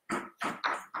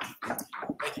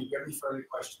 Do you have any further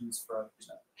questions for our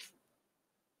representative?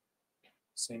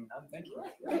 Seeing none, thank you.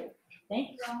 Thank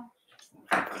you all.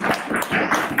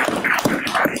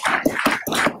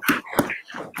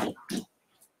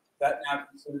 That now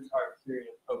concludes our period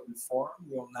of open forum.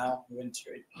 We will now move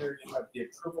into a period of the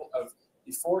approval of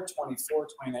the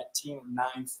 4/24/2019 and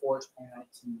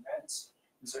 9/4/2019 events.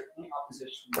 Is there any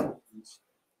opposition to these?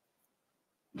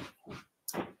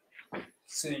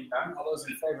 Seeing none, all those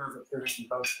in favor of approving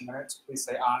both minutes, please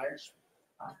say aye.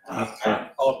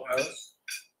 Aye. All opposed?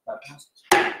 That passes.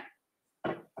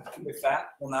 With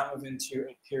that, we'll now move into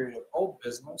a period of old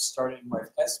business, starting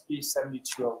with SB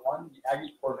 7201, the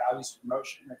Aggie Core Values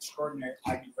Promotion and Extraordinary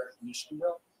Aggie Recognition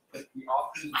Bill. If the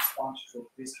authors and sponsors will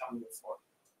please come to the floor.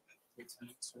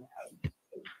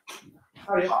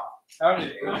 Howdy.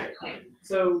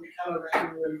 So we kind of ran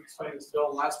through and explained this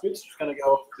bill last week, so just going to go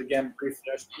over it again briefly.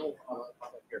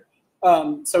 Here.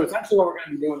 So essentially what we're going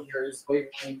to be doing here is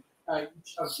labeling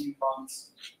each of the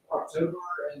months, October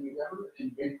and November,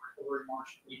 and January, February,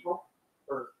 March, and April,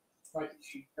 or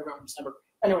November, December.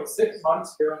 Anyway, 6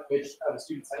 months during which the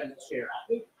students had to stay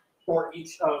active for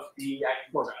each of the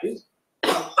active core values.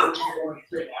 We're going to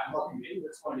create an ad hoc committee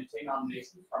that's going to take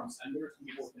nominations from senators and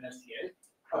people within STA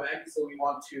of actions that we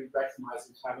want to recognize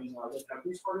as having lived up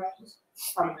these core values.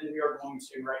 And then we are going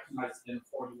to recognize them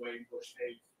for the way in which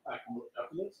they can live up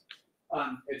to this.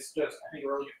 It's just, I think, a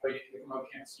really good way to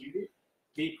promote campus unity.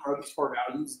 B, promote these core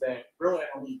values that really I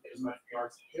don't think get as much PR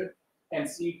as they should. And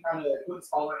C, kind of put the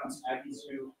spotlight on some Aggies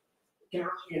who can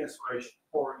really be an inspiration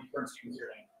for the current students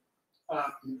here at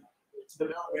the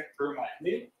bill went through my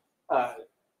committee.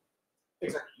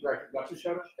 Executive Director Dutcher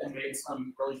showed up and made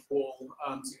some really cool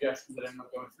suggestions that ended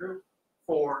up going through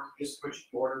for just switching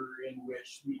the order in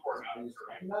which the core values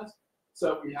are recognized.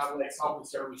 So we have like software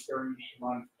service during the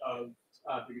month of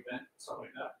the event, stuff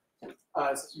like that.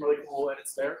 So some really cool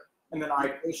edits there. And then I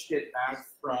pushed it back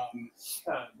from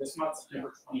this month,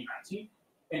 September 2019,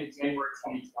 into January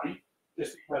 2020,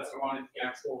 just because I wanted the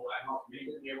actual ad hoc committee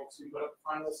to be able to put up the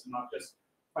finalists and not just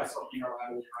myself being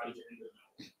allowed to try to get into the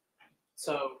middle.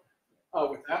 So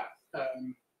with that,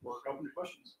 we're open to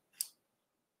questions.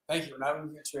 Thank you. We're now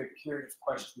moving into a period of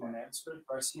question and answer.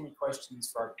 Are there any questions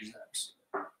for our presenters?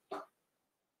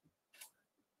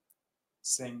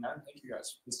 Seeing none, thank you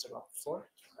guys. Please step off the floor.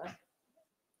 All right.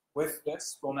 With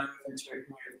this, we'll now move into a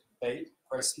period of debate.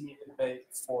 Are there any debate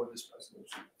for this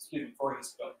resolution? Excuse me, for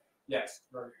this bill? Yes,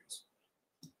 Rodriguez.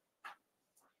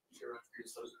 Sure,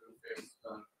 those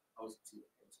are the I was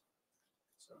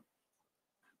so.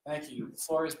 Thank you. The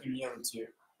floor has been yielded to.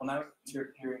 We'll now move into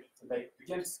a period of debate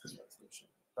against this resolution.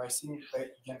 Are there any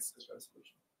debate against this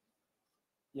resolution?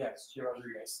 Yes, Chair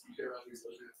Rodriguez. Chair Rodriguez,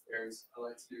 those are affairs. I'd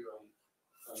like to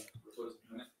propose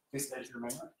a minute. Please state your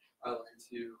amendment. I'd like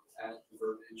to add the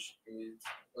verbiage and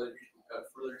let it be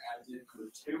further added in number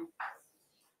 2,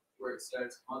 where it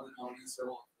says on the nominee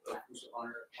several official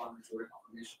honor upon majority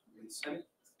confirmation in the Senate,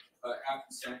 have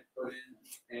the Senate put in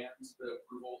and the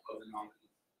approval of the nominee.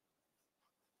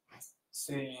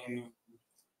 Seeing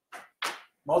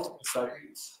multiple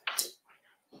seconds.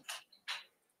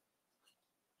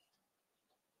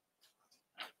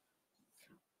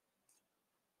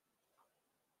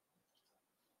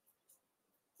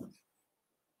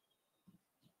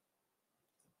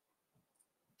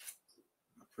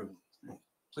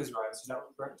 Please rise. Is that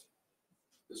correct?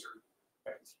 Yes, sir.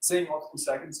 Okay. Seeing multiple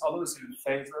seconds, all those in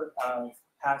favor of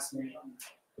passing,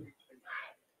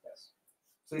 yes.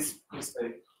 Please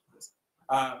state.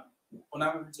 We'll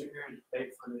now move into a period of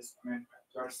debate for this amendment.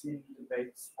 There are any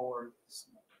debates for this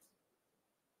amendment.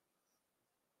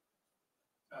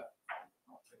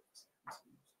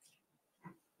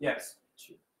 Yes.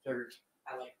 Sure.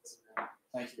 I like this amendment.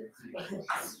 Thank you.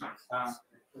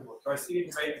 There are any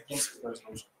debate against the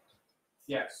resolution?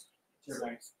 Yes. Chair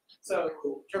Banks. So,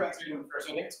 Chair Banks, you're doing first.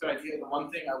 I think it's a good idea. The one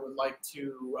thing I would like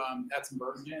to add some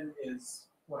verbiage in is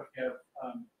what if you have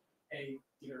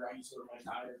either I use or I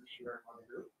or me or another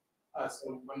group.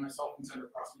 So when myself and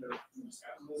Senator Crossman are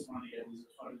discussing this, one of the ideas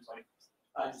was like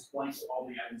just blanket all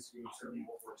the items who served in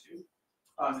World War II.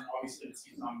 And obviously the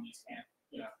season nominees can't,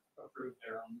 approve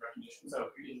their own recognition. So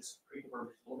if we can just tweak the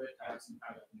verbiage a little bit, add some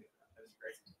kind of that'd be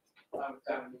great. With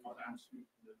that, we'll move on to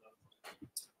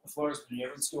the floor has been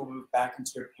yielded to. We'll move back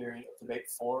into a period of debate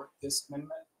for this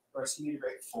amendment. Or any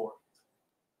debate for.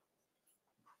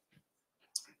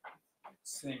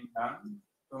 Seeing none,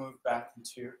 we'll move back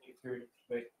into a period of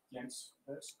debate against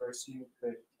this. Or any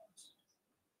debate against.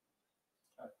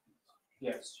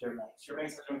 Yes, Chair Banks. Chair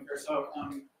Banks, I'm doing first. So,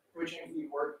 we change the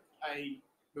word. I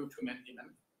move to amend the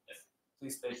amendment. Yes.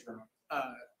 Please state your amendment.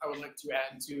 I would like to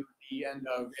add to the end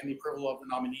of and the approval of the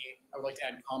nominee. I would like to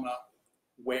add comma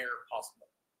where possible.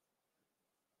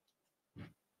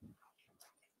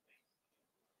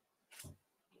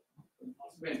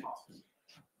 When possible.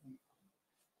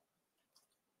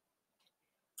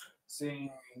 Seeing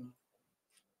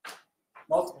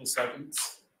multiple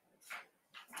seconds,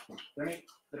 any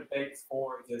debate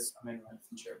for this amendment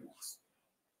from Chair Banks?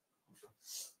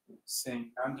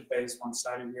 Seeing none, debate is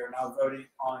one-sided. We are now voting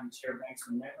on Chair Banks'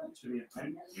 amendment to the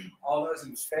amendment. All those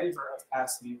in favor of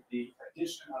passing the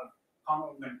addition of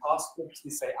comma when possible,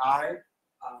 please say aye.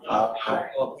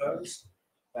 All opposed?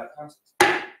 That passes.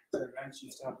 Chair Banks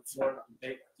used to have the floor to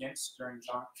debate against during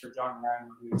John Ryan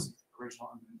review's original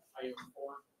amendment. I am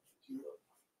for.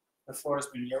 The floor has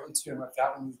been yielded to, and with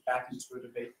that, we'll move back into a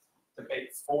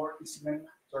debate for this amendment.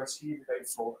 Or see debate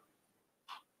for.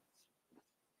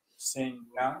 Seeing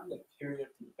none, the period of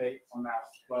debate will now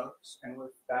close, and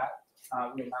with that,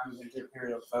 we will now move into a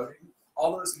period of voting.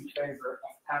 All those in favor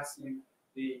of passing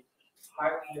the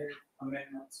highlighted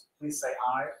amendments, please say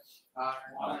aye.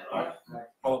 Aye.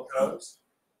 All opposed?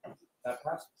 That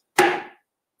passes.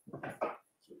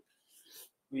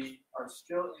 we are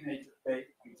still in a debate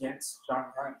against John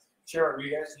Ryan. Sure,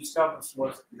 you guys, you still have the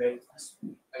floor for debate.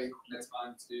 Next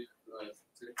time to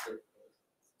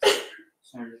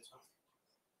Senator.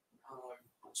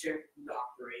 Chair of the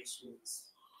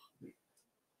operations.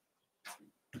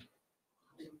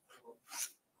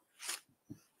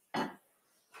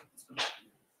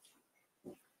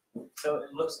 So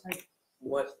it looks like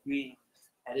what we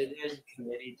edited in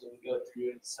committee didn't go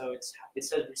through, and so it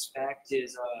says respect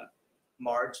is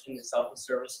March and the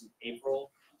self-service in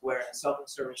April, where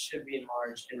self-service should be in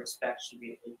March and respect should be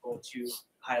in April to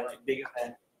highlight big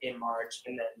event in March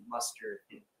and then muster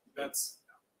in. That's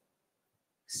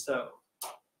So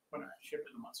when I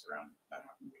shifted the months around, that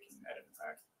happened, we can edit it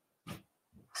back.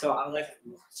 So I would like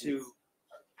to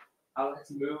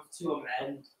move to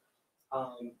amend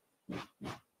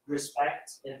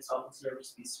respect and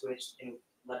self-service be switched and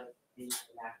let it be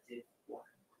enacted.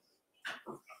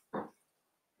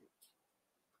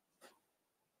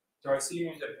 Do I see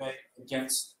any debate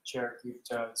against Chair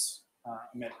Gupta's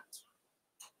amendment?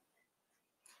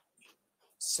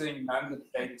 Seeing none, the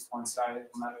debate is one-sided.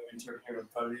 We'll now move into a period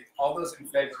of voting. All those in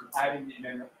favor of adding the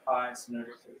amendment by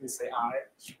Senator, please say aye.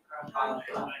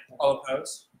 Aye. All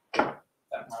opposed? That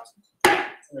passes.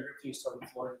 Senator, please start the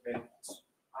floor debating this.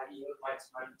 I yield my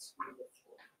time to the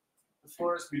floor. The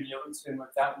floor has been yielded to, and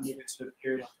with that, we move into a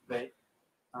period of debate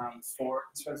for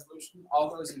this resolution. All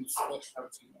those in favor,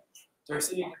 do I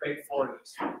see any debate for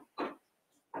this?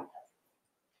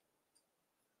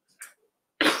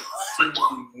 Seeing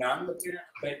none, the period of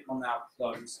debate will now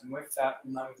close, and with that,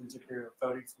 we'll now move into a period of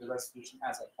voting for the resolution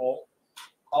as a whole.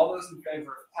 All those in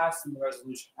favor of passing the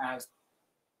resolution as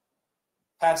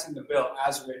passing the bill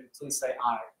as written, please say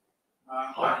aye.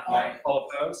 Aye. All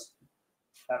opposed?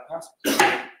 That passes.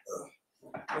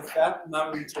 With that, we'll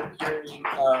now move into a period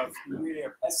of reading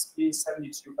of SB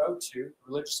 7202,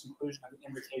 Religious Inclusion of the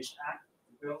Invocation Act.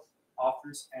 The bill,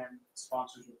 authors, and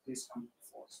sponsors will please come to the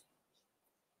floor.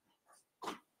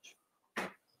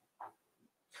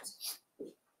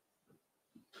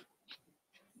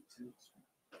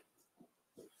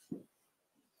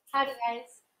 Howdy,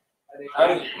 guys.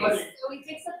 Howdy. So we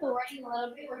fixed up the wording a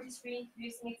little bit. We're just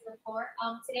reintroducing it to the floor.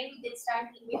 Today we did start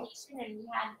the invitation, and we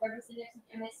had representatives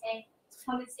from MSA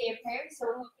come and say a prayer. So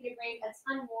we're hoping to bring a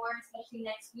ton more, especially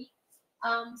next week.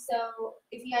 So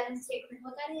if you guys want to take a quick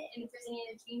look at it, and if there's any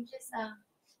other changes,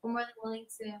 we're more than willing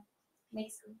to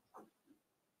make some.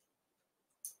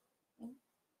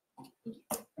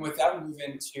 And with that, we move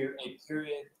into a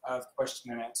period of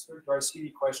question and answer. Do I see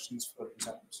any questions for the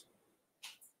presenters?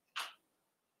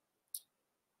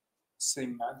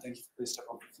 Seeing none, thank you for please step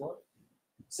off the floor.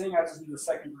 Seeing as this is the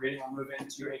second reading, I'll move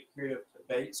into a period of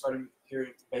debate, starting with the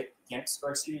period of debate against. Do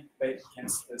I see any debate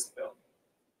against this bill?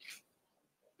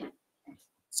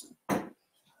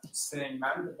 Seeing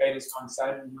none, the debate is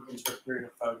one-sided and move into a period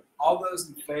of voting. All those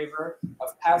in favor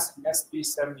of passing SB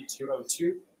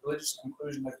 7202, Religious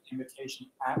Inclusion of the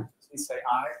Invocation Act, please say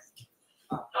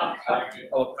aye. Aye.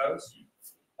 All opposed?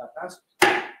 That passes.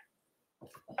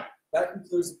 That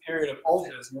concludes the period of old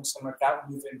business, and with that,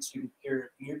 we'll move into the period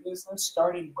of new business,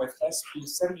 starting with SB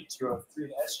 7203,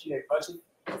 the SGA budget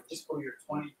for fiscal year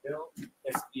 20 bill.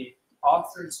 If the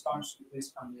author and sponsor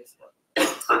please come to the floor.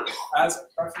 As a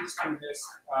preface to this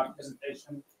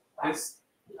presentation, this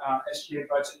SGA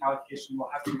budget allocation will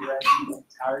have to be read in its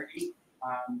entirety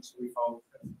so we follow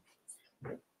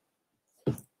it.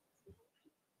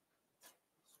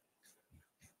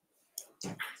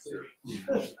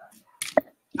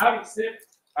 Howdy, Sid.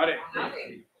 Howdy.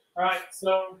 All right,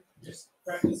 so just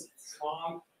practice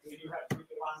long. We do have to read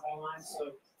it line by line, so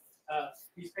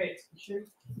please pay attention.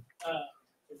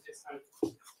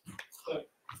 So,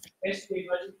 SGA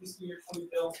budget fiscal year 20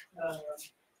 bill.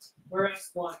 Whereas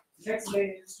one, the Texas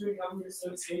A&M Student Government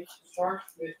Association is charged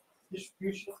with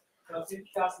distribution of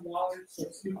 $50,000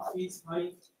 of student fees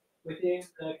money within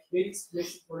the committees,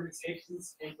 commissions,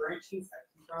 organizations, and branches that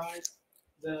comprise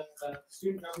the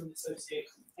Student Government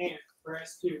Association. And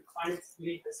whereas two, the Finance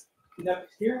Committee has conducted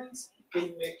hearings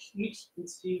in which each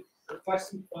entity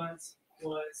requesting funds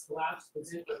was allowed to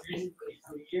present a vision for the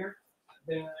coming year,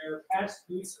 their past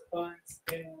use of funds,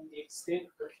 and the extent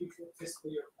of their future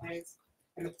fiscal year plans,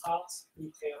 and the costs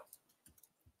detailed.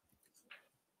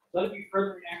 Let it be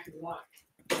further enacted one.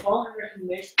 The following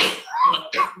recommendations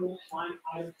line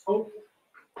item total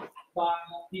by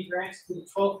the grants to the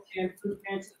 1210 food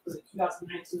pantry for the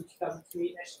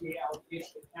 2019-2020 SGA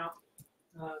allocation account.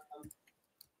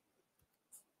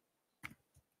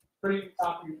 Printing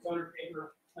copy of donor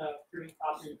paper, printing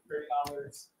copy of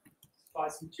 $30,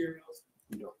 supplies materials.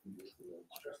 You don't need to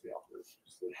stress the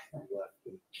operations.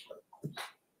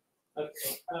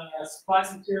 Okay,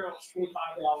 supplies and materials, $25,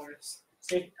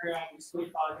 stationery items,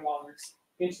 $25,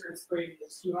 insurance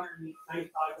premiums,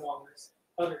 $295,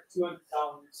 other $200,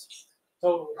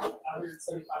 total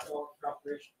 $175 for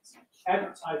operations.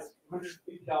 Advertising,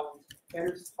 $150,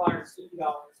 banners, flyers,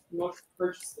 $50, promotional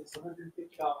purchases,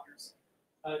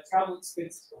 $150, travel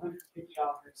expenses,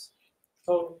 $150,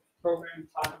 total program,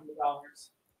 $500,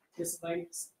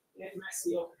 miscellaneous,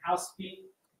 MSC open house fee,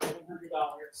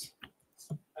 $100.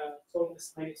 Total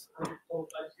miscellaneous, total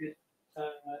budget,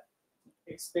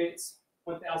 expense,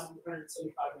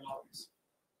 $1,175.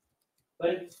 Let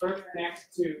it be further enacted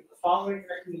to the following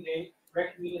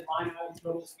recommended line item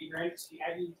totals be granted to the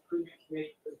Aggie Improvement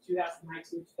Committee for the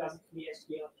 2019-2020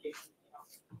 SBA allocation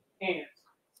account. And,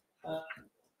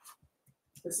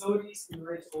 facilities and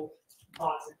rental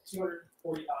deposit,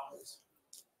 $240.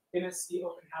 MSC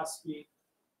open house fee,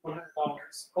 $100.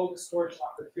 Cold storage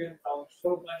locker, $300.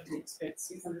 Total budget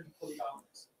expense,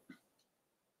 $640.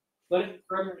 Let it be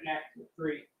further enacted,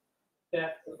 3,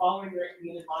 that the following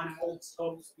recommended line items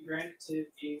totals be granted to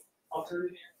the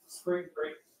alternative spring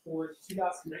break for the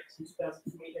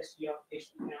 2019-2020 SG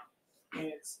allocation account.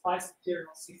 And supplies and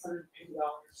materials,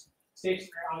 $650.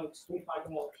 Stationery items, $25.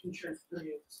 Insurance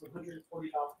premiums, $140.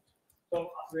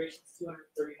 Total operations,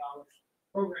 $230.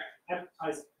 Program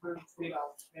advertising, $120.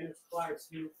 Banners, flyers,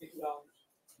 $250.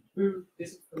 Food,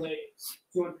 business related,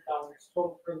 $200.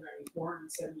 Total programming,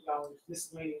 $470.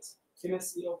 Miscellaneous,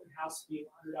 MSC open house fee,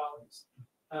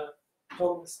 $100.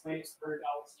 Total miscellaneous, $100.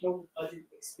 Total budget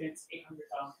expense,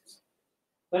 $800.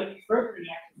 Let it be further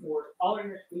enacted for the following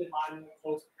recommended line item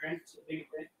totals granted to the big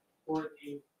event for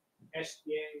the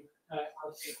SBA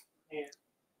allocation. And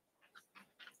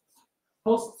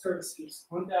postal services,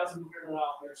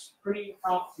 $1,100. Printing and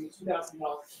property,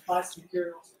 $2,000. Supplies and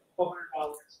materials, $400.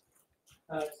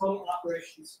 Total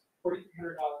operations,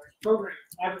 $4,300. Program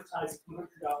advertising, $100.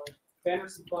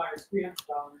 Banners and flyers, $300.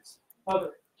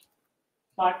 Other,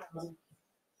 $5,250.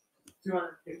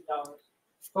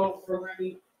 Total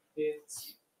programming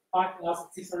is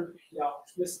 $5,650.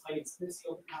 Miscellaneous, MSC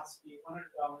open house fee, $100.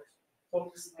 Total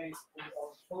miscellaneous, $100.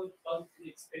 Total budget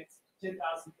expense, $10,050.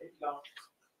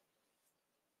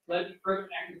 Let it be further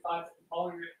enacted that the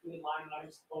following recommended line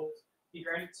items totals be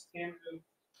granted to Cameroon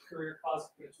Career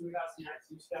Deposit for the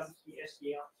 2019-2020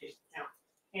 SBA allocation account.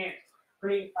 And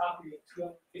printing property of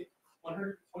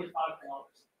 $125.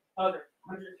 Other,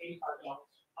 $185.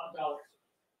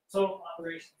 Total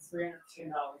operations,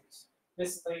 $310.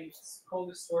 Miscellaneous,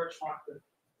 cold storage locker,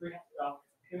 $300.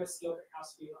 MSC open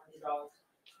house fee,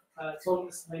 $100. Total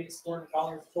miscellaneous, $400.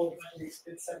 Total budget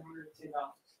expense, $710.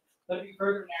 Let it be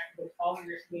further enacted that the following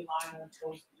recommended line item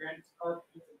totals be granted to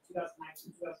Carpenter for the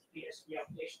 2019-2020 SBA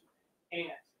application.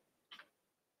 And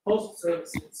postal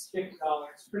services, $50.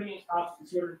 Printing and copy,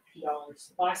 $250.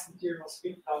 Supplies and materials,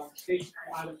 $50.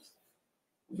 Stationery items,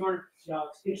 $250.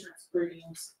 Insurance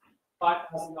premiums,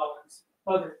 $5,000.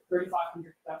 Other,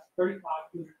 $3,500.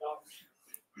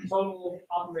 Total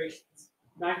operations,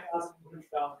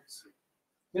 $9,100.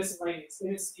 Miscellaneous,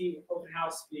 MSC open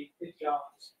house fee, $50.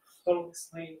 Total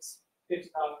miscellaneous, $50.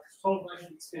 Total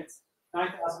budget expense,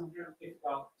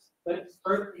 $9,150. Let it be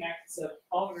further enacted that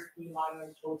all recommended line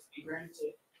item totals be granted to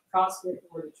Costco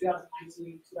for the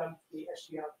 2019-2020 SG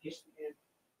allocation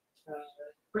and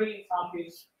printing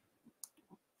copies.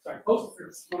 Postal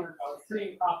service, $100.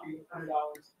 Printing copy, $100.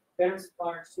 Banners and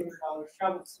flyers, $200.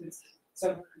 Travel expenses,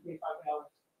 $725.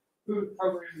 Food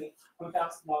programming, $1,000.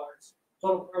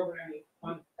 Total programming,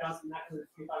 $1,925.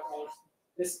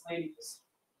 Miscellaneous,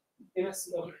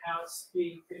 MSC open house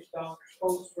fee, $50.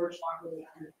 Total storage locker,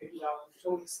 $150.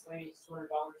 Total miscellaneous, $200.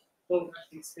 Total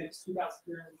budget expense,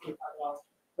 $2,325.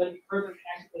 Let it be further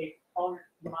activate all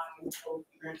line total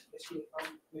granted to the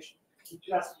Department Commission in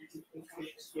 2019-2020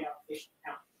 SG application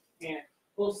account. And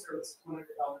full service, $100.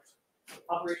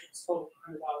 Operations total,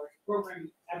 $100.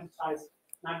 Programming advertising,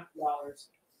 $900.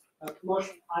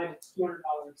 Promotional items, $200.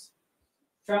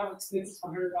 Travel expenses,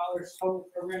 $100. Total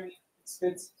programming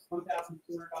expense,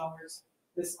 $1,200.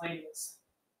 Miscellaneous,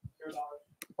 $0.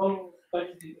 Total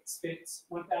budgeted expense,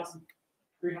 $1,300.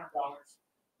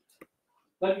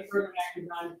 Let me further enacted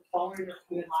the following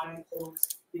recommended line item totals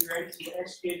be granted to the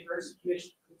SBA Diversity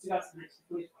Commission for the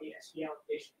 2019-2020 SBA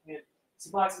allocation. And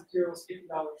supplies and materials, $50.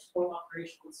 Total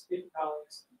operations, $50.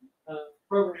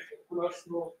 Programming,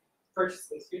 promotional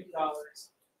purchases, $50.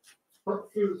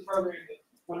 Food programming,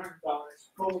 $100.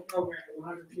 Total programming,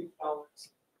 $150.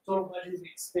 Total budget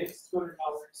expense, $200.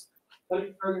 Let me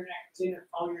further enacted the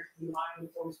following recommended line item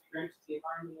totals be granted to the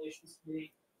Environmental Relations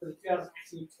Committee for the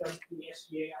 2019-2020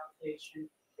 SBA allocation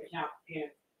account. And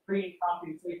printing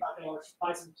copy $35,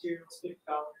 supplies and materials $50,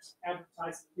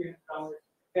 advertising $300,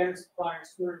 banner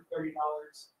suppliers $230,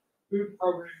 food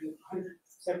programming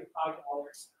 $175,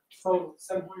 total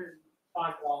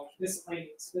 $705,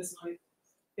 miscellaneous,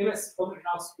 MS open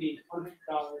house fee $100,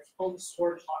 total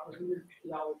storage lot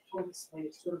 $150, total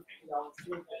miscellaneous $250,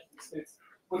 total expense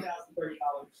 $1,030.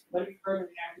 Let me further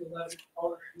act 11,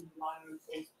 all in the line of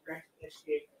things grant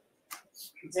SGA.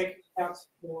 Executive Council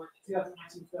for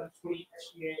 2019-2020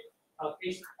 SGA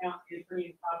allocation account entry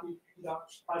and copy $50,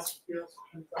 supplies materials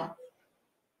 $100,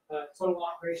 total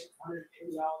operations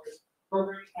 $150,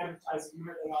 program advertising $100,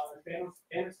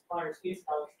 banner suppliers $80,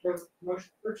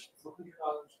 promotion purchase $100,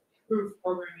 food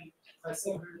programming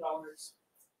 $700,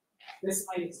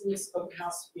 miscellaneous open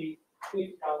house fee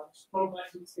 $50, total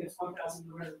budget expense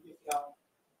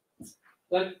 $1,150.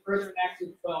 Let it further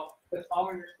enacted 12, the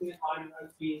following are clean line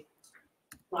of fee.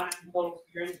 Line item total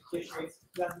for granted petition rates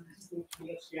 2019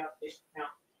 SG application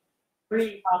account.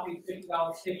 Printing copy $50,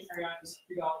 stationery items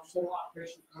 $3, total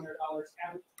operation $100,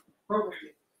 average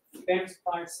programming, banner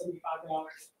suppliers $75,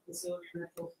 facility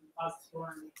rentals and deposit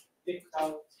storing $50,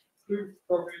 food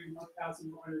programming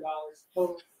 $1,100,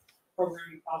 total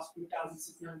programming cost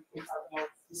 $3,625,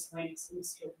 miscellaneous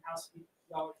open house fee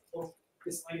 $50, total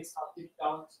miscellaneous cost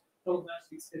 $50. Total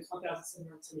budget expense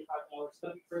 $1,775.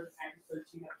 Let me further act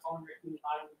 13 that following recommended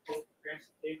item of both grants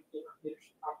of David Gilbert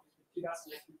leadership properties for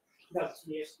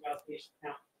 2019-2020 SG allocation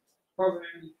account.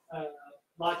 Programming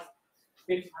logic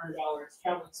 $1,500.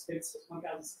 Travel expenses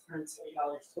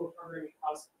 $1,670. Total programming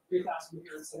cost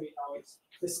 $3,170.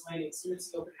 Miscellaneous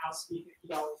open house fee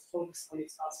 $50. Total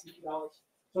miscellaneous cost $50.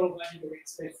 Total budget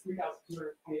expense $3,220.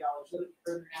 Let me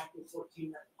further act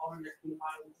 14 that following recommended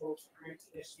item of both grants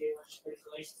of SGA legislative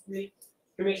relations committee.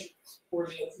 Commission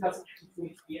for the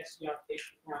 2019-2020 SG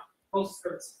application account.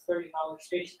 Postal services $30,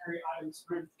 stationery items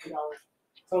 $150,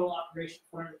 total operation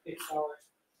 $450,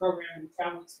 programming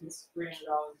travel expenses $300,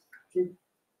 food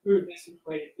business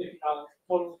related $50,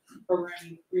 total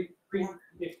programming $350,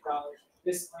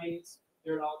 miscellaneous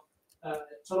 $0,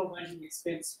 total budget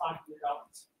expense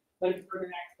 $500. Let me further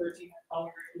act 13 that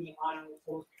following recommended item of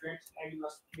total grants to Aggie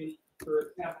Muster Committee for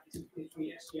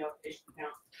 2019-2020 SG allocation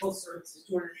account. Postal services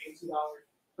 $282.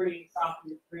 Printing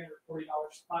copy $340,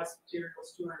 supplies and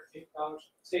materials $250,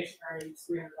 stationery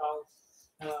 $300,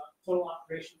 total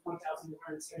operation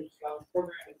 $1,172,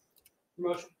 programming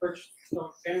promotion purchase,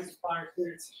 so banner supplier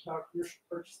 $360, commercial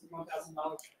purchase $1,000,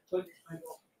 equipment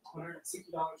rental $160,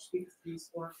 speaker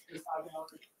fees $435,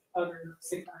 other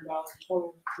 $600,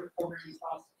 total programming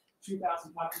cost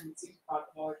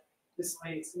 $2,565.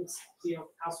 Miscellaneous steel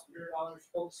house $100,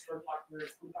 total store block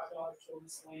 $25, total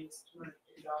miscellaneous $250,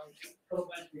 total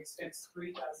budget expense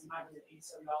 $3,987.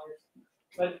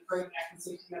 Budget further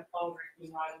acquisition that following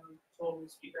recommended item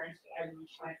totals be granted to Agri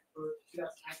Plant for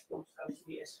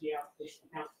 2019-2020 SG application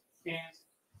account. And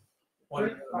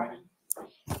One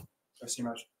trustee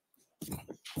motion.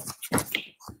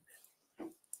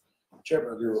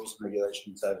 Chair of the Rules and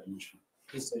Regulations, I have a motion.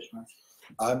 Please state your motion.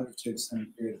 I move to extend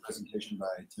the period of presentation by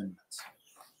 10 minutes.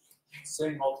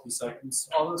 Saying multiple seconds.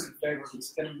 All those in favor of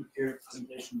extending the period of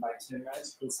presentation by 10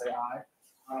 minutes, please say aye.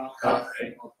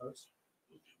 Aye. All opposed?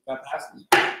 That passes.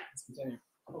 Let's continue.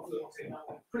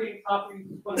 Printing copy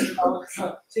 $100,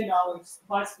 $10,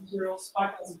 supplies and materials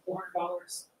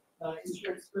 $5,400,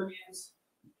 insurance premiums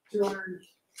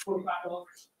 $245,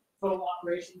 total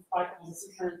operation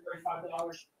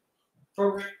 $5,635.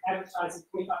 Program advertising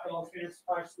 $25, banner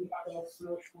supplies $25,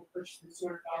 promotional purchases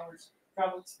 $200,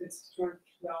 travel expenses $250,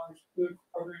 food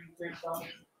programming $300,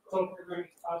 total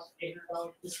programming cost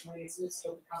 $800, miscellaneous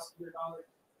open house $100,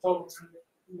 total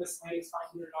miscellaneous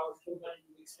 $500, total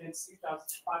budget expense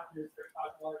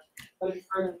 $6,535. Let me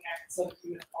further act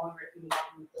 17 that following recommended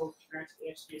item of bills to grant to the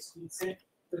SGA student senate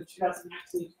for the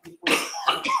 2019-2020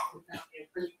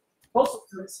 postal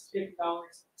services $50,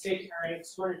 stationery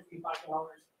items $255.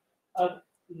 Of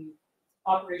the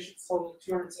operations total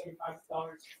 $275.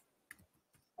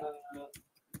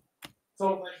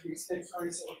 Total budget expense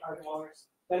 $275.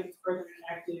 That is further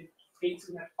enacted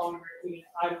 18 that following recommended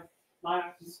item 9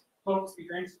 items totals be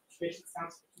granted to Commission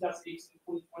Council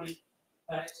 2018-2020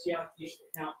 SG allocation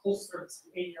account. Postal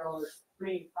services $80,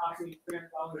 printing property $300,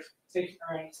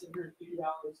 stationery items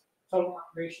 $150, total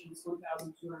operations $1,230,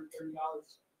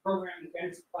 programming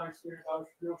banner suppliers $300,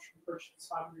 promotion purchases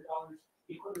 $500.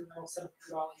 Equipment rental $700,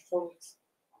 total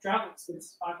travel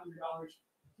expenses $500,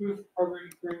 food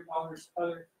programming $300,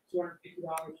 other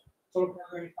 $250, total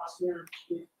programming cost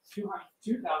 $2,550,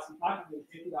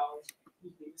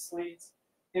 miscellaneous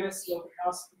MSC open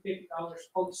house $50,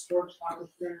 total storage $500,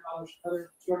 other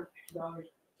 $250,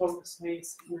 total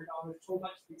miscellaneous $600, total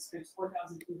budget expense $4,280.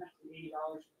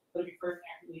 Let it be further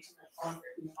accurately to the following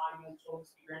the monument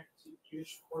totals be granted to the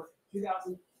judicial court for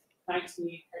 2019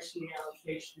 SGA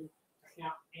allocation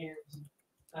account and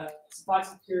supplies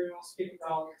and materials $50,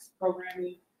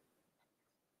 programming,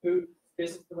 food,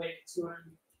 business related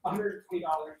 $120,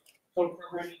 total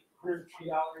programming $120,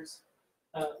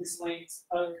 miscellaneous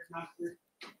other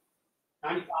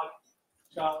 $95,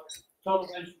 total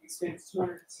budget expense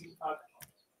 $265.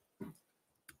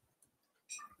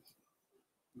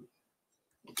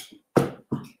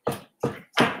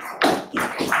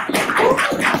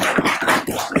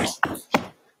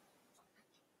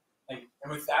 Thank you.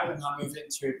 And with that, we'll now move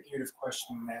into a period of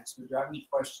question and answer. Do you have any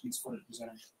questions for the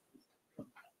presenter?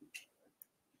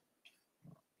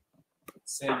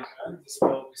 Seeing none, this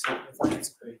will be set for finance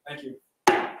committee. Thank you.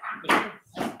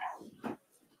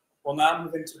 We'll now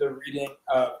move into the reading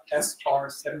of SR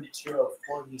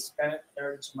 7204, the Hispanic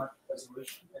Heritage Month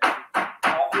Resolution.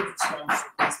 All of the stones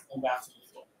please come back to the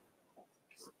floor.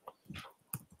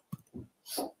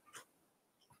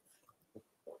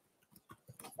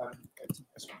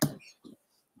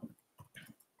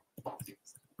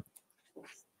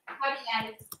 Howdy,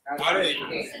 guys. Howdy. So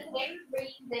today we're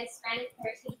reading the Hispanic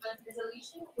Heritage Month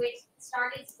Resolution, which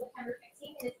started September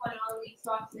 15th and is going all the way to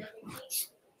October 15th.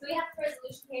 So we have a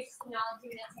resolution here just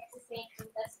acknowledging that Texas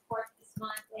A&M does support this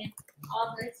month and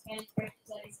all the Hispanic heritage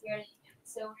that is here at A&M.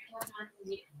 So we're going on to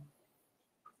read it.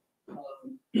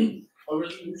 A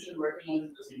resolution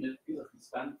recognizing the significance of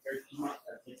Hispanic Heritage Month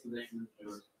at Texas A&M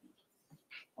University.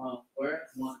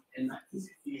 Whereas in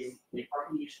 1968, a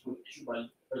proclamation was issued by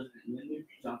President Lyndon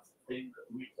B. Johnson stating that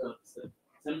the week of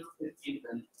September 15th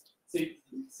and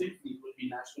 16th would be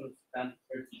National Hispanic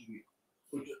Heritage Week,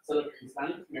 which would celebrate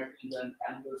Hispanic Americans and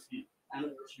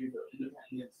anniversaries of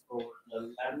independence for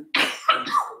the Latin Costa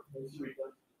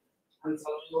Rica, El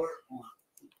Salvador,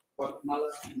 Guatemala,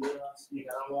 Honduras,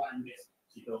 Nicaragua, and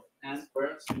Mexico. And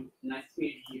whereas in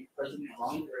 1988, President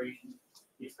Ronald Reagan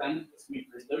expanded this week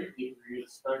for 30 day period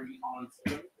starting on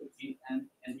September 15th and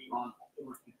ending on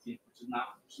October 15th, which is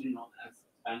now officially known as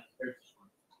Hispanic Heritage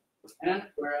Month. And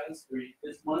whereas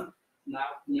this month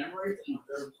now commemorates and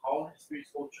observes all histories,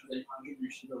 cultures, and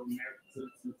contributions of American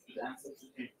citizens whose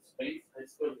ancestors came from Spain,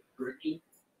 Mexico, the Caribbean,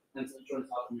 and Central and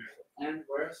South America. And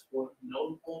whereas for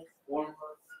notable former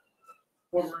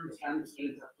Hispanic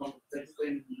students have come from Texas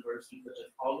A&M University, such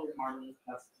as Paulo Marlon,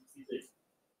 Class 66,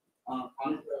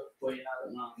 Monica Cuellar,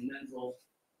 Menzel,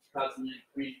 Class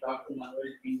 93, Dr.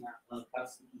 Manuel Pina,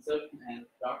 Class 57, and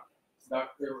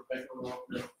Dr. Rebecca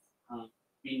Lopez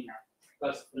Pina,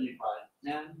 Class 25.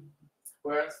 And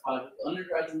whereas the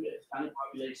undergraduate Hispanic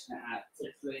population at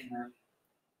Texas A&M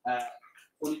at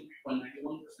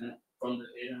 23.91% from the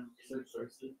data and research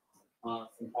sources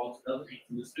from fall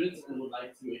 2018, the students would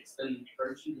like to extend an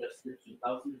encouraging gesture to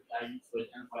thousands of Aggies who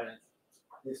identify as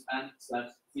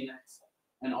Hispanic/Latinx,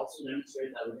 and also demonstrate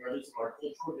that regardless of our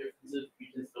cultural differences, we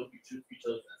can still be true to each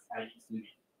other as Aggies can be.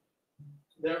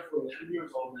 Therefore, let it be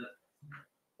resolved that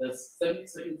the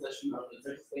 72nd session of the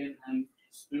Texas A&M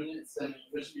Student Senate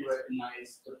officially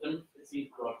recognized September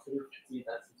 15th through October 15th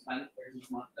as Hispanic Heritage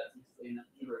Month at Texas A&M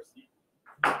University.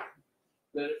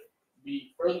 Let it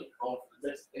be further called for the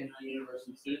Texas A&M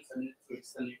University Student Senate to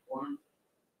extend a warm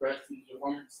gratitude to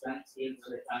former Hispanic students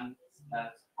at the time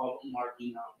as Pablo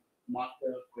Martin,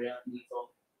 Monica Cuellar,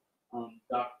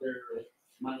 Dr.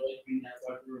 Manuel Pina,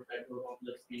 Dr. Rebecca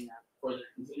Lopez Pina for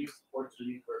their continued support to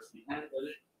the university. And let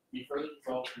it be further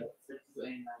resolved that Texas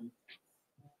A&M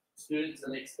students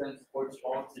and extend support to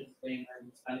all Texas A&M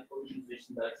Hispanic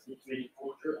organizations that are situated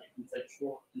culture and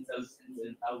conceptual intelligence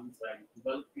in thousands of areas,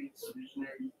 developing the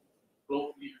visionary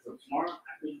global leaders of tomorrow,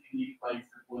 actively leading by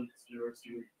example in this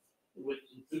university with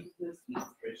inclusiveness and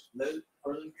integration. Let it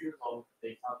further be resolved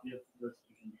that a copy of the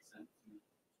resolution be sent to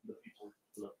the people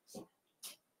below.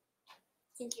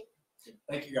 Thank you.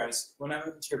 Thank you, guys. We'll now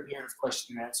move into your period of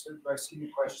question and answer. Do I see any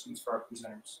questions for our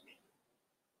presenters?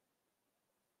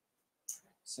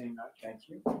 Seeing none, thank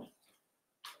you.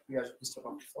 You guys can step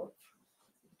up the floor.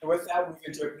 And with that, we'll move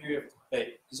into a period of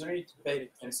debate. Is there any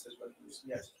debate against this resolution?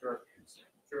 Yes, sure.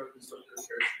 Sure, this is I'm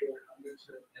going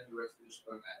to end the resolution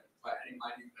by adding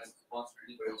my name as the sponsor.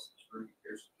 Anybody else who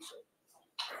cares to do so?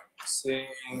 Seeing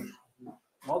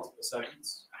multiple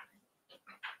seconds.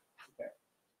 Okay.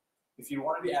 If you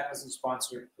want to be added as a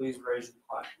sponsor, please raise your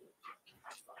flag.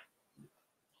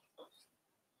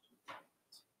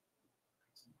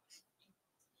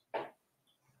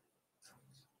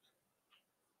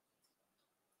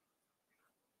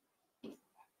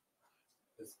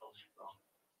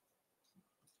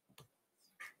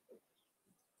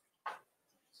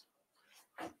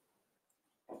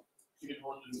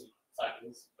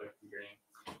 is, but green.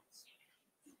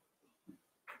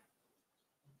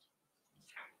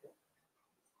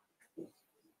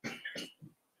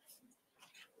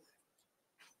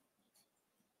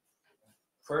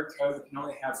 Per code, we can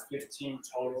only have 15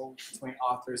 total between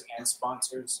authors and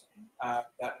sponsors.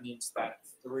 That means that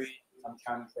 3, if I'm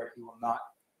counting correctly, will not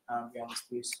be on this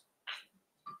piece.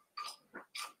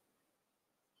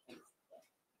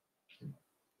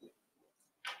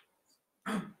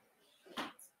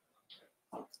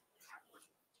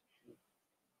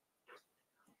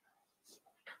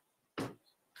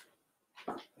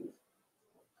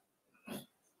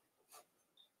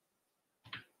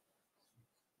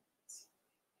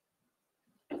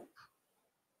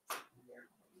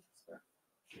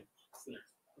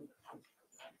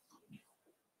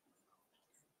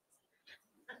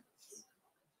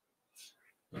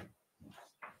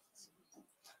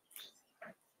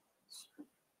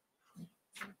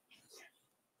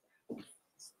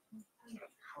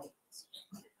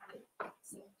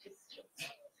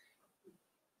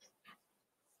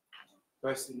 Do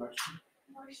I see the motion?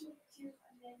 Motion to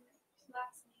amend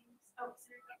last names, oh,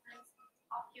 sorry,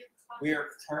 off your. We are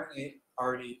currently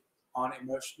already on a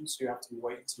motion, so you have to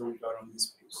wait until we vote on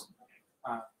this piece.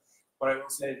 What I will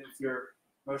say is if your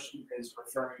motion is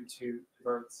referring to the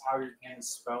verbs how your name is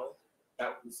spelled, that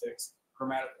will be fixed.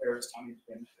 Grammatical errors don't need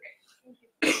to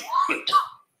be fixed.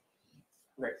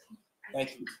 Great,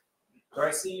 thank you. Do I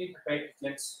see debate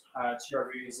against Chair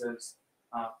Rodriguez's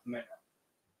amendment?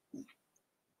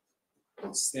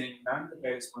 Seeing none,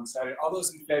 debate is one-sided. All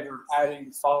those in favor of adding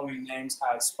the following names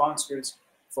as sponsors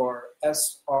for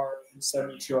SR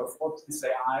 7204, please say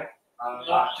aye.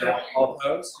 All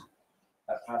opposed?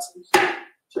 That passes.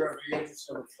 Chair Rodriguez, you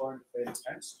still have the floor in debate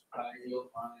against. I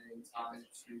yield my time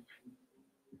to.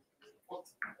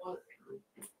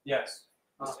 Yes,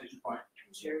 state your point.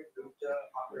 Chair Gupta,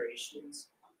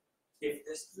 operations. If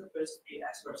this is supposed to be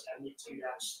XR 72-07,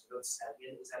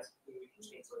 is that something we can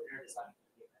change later? Is that?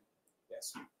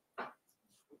 Yes.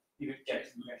 You could get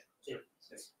it.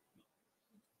 Yes.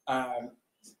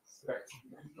 Okay.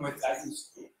 With that,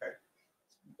 okay.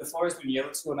 The floor has been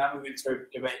yielded, so we'll now move into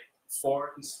debate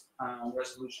 4, this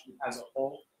resolution as a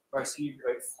whole. Or I see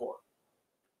debate 4.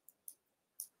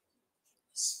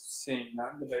 Seeing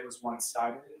none, the debate was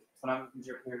one-sided. So now we can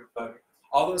do a period of voting.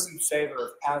 All those in favor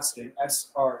of passing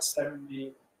SR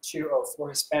 7204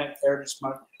 Hispanic Heritage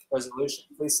Month resolution,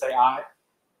 please say aye.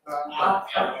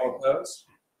 All opposed?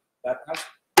 That passes.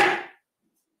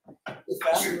 With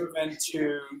that, we move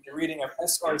into the reading of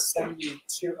SR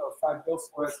 7205 Bill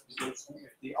 4 resolution.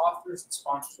 If the authors and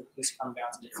sponsors would please come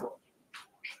down to the floor.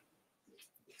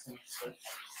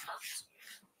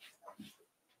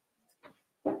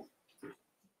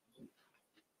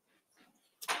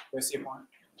 Do I see a point?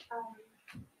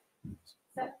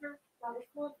 Senator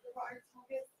Rutherford, Robert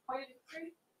Tompkins, point of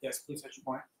inquiry. Yes, please touch your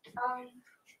point.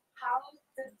 How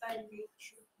did they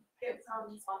get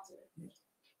from sponsor?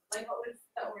 Like, what was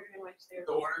the order in which they were?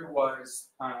 The order was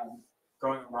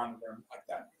going around the room like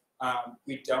that.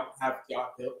 We don't have the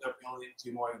ability to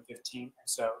do more than 15,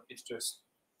 so it's just.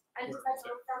 And does that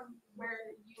go from where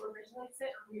you originally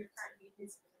sit or where you're currently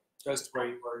is? Just where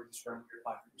you were in this room, your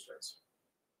life insurance.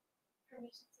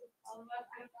 Permission to follow up?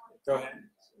 I don't know. Go ahead.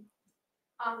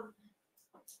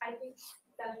 I think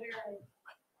Senator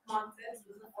Montes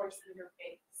was the first Senator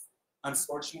Bates.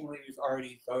 Unfortunately, we've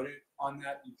already voted on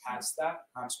that and passed that,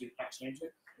 so we can't change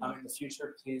it. In the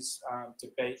future, please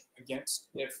debate against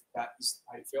if that is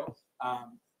how you feel,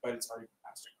 but it's already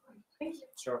passed. Thank you.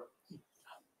 Sure.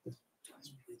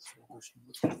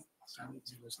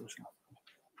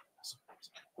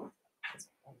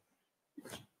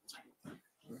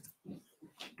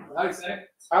 Howdy, Zach.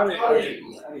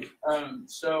 Howdy.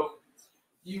 So,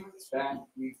 few weeks back,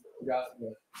 we got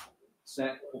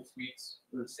sent a couple tweets,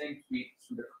 or the same tweets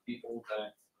from different people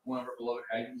that one of our beloved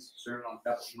agents serving on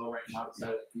Capitol Hill right now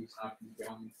decided that he's not going to be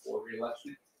going for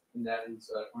re-election, and that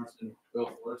is Congressman Bill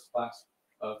Fuller's class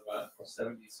of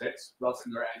 76. Russ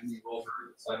and their agony Wilbur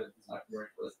decided he's not going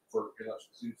for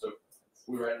re-election soon, so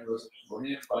we were writing a resolution for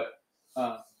him,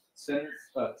 but Senator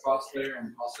Trostler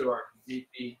and also our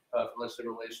VP of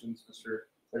Legislative Relations, Mr.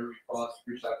 Larry Cross,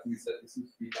 reached out to me and said this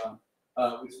needs to be done.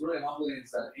 What's really humbling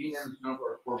is that A&M is known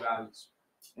for our core values,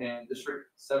 and District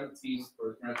 17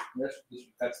 for Congressional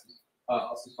District Texas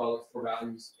also follows core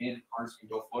values in Congressman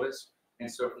Bill Flores.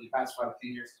 And so for the past 5 to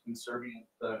 10 years, he's been serving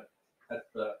at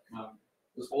the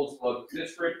disposal of the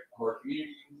district, of our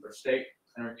community, our state,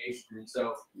 and our nation. And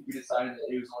so we decided that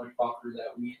it was only proper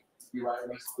that we write a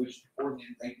resolution for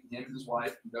him, thanking him and his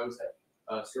wife and those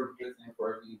that served with him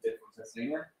for everything he did for Texas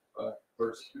A&M,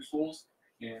 for sister schools,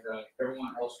 and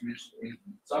everyone else mentioned it.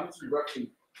 So I'm just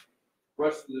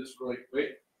rush through this really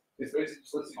quick. It's basically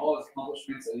just listing all his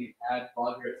accomplishments that he had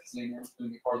while here at the same time,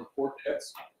 being part of the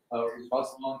quartets. He was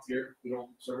also a volunteer, good old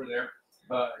server there.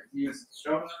 He was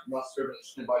shown up, he also served as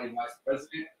student body vice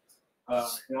president.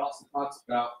 It also talks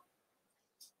about,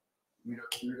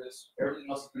 through this, everything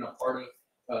else has been a part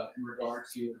of in regard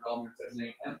to the development of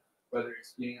NAM, whether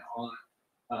it's being on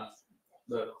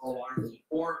the whole Army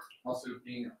Board, also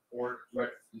being a board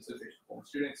director for the Association of Former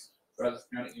Students, Brazos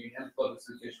County Union Club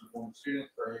Association of Former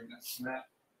Students, for that,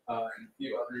 and a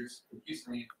few others, the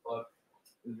Houston Union Club,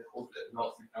 and the Ultimate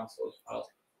Development Council as well.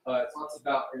 It talks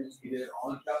about everything he did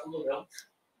on Capitol Hill.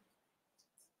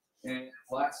 And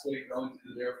lastly, going to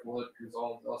the therefore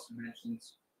resolved, also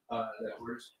mentions that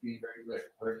we're just being very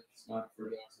clear. It's not for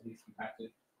those that he's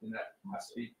impacted in that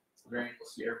capacity. It's very able to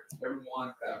see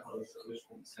everyone that was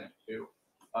originally sent to.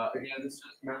 Again, this is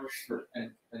memory for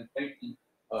and thanking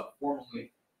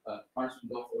formally Congressman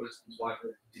Bill Fotis and his wife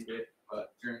he did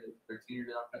during their tenure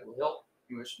down at Capitol Hill.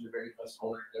 We wish them the very best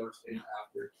all their endeavors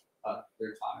after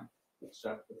their time.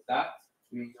 So with that,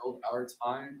 we yield our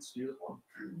time to the board.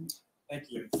 Thank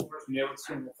you. With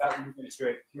that, we move into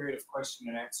a period of question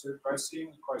and answer. Do I see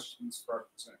any questions for our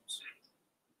presenters?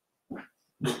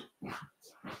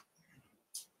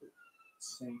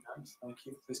 Seeing none, thank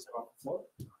you. Please step off the floor.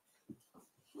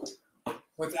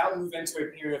 With that, we move into a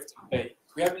period of debate.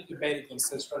 Do we have any debate against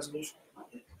this resolution?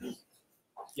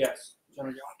 Yes.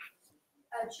 Chairman Young.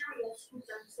 Chairman, yes,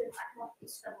 concerns, I have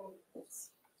several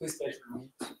amendments. Please state your name.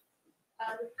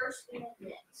 The first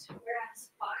amendment, whereas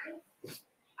 5,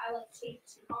 I like change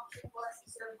to function plus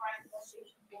certified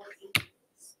illustration for 8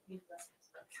 years.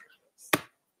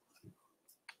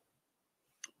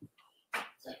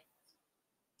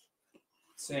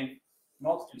 Saying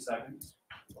multiple seconds.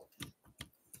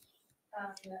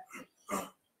 The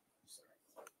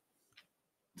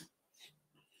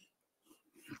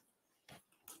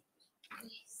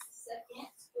second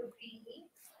would be,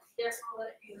 therefore, let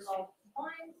it be resolved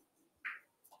 1.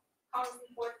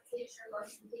 Congressman fortification or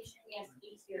representation, he has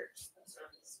 8 years of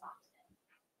service, not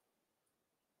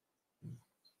 10.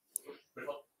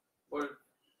 What?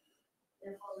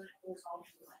 Therefore, let it be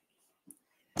resolved 1.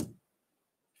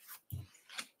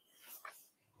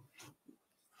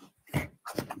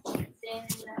 Then,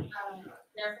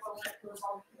 therefore, let it be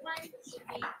resolved 1, which should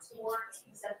be towards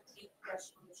the 17th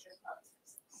congressional district of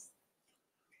Texas.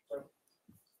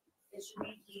 It should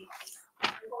be the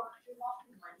towards the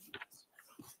 17th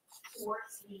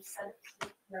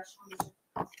congressional district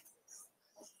of Texas.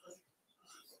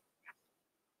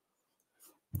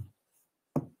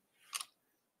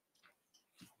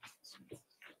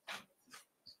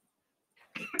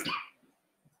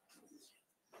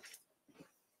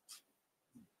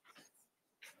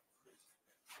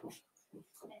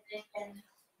 And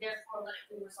therefore, let it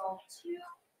be resolved 2.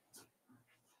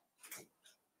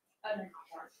 Oh, no,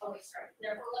 oh, wait, sorry.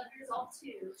 Therefore, let it be resolved 2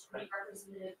 to be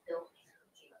Representative Bill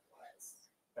Gina Flores.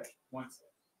 Okay, 1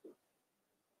 second.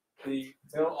 The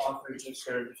bill author just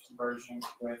shared this version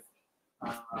with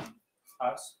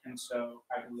us, and so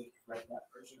I believe you read that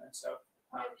version, and so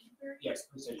yes,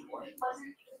 please take your word. It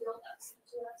wasn't the bill that was sent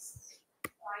to us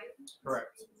prior.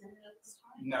 Correct. It was in there this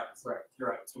time. No, correct. You're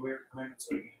right. So we're going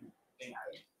to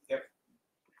yep.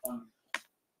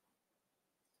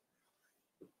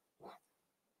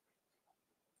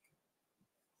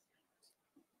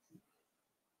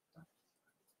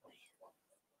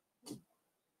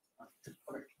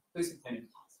 Okay, please continue.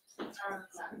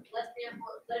 Let it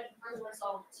be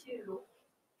resolved 2,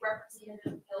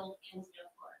 Representative Bill Angela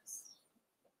Flores.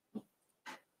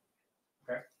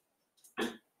 Okay.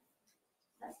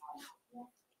 That's all. Yeah.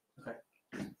 Okay.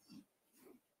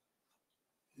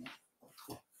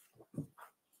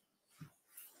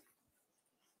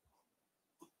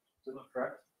 Does it look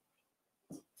correct?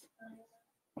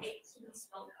 It's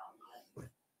spelled out.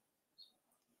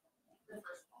 The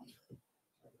first one.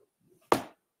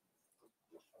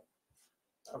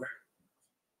 Okay.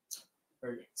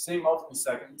 Very good. Seeing multiple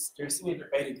seconds, do you see any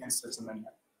debate against this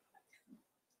amendment?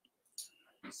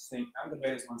 Seeing none,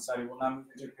 debate is one-sided. We'll now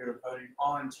move into a period of voting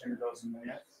on Chairman Bill's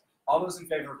amendment. All those in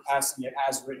favor of passing it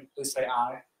as written, please say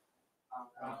aye.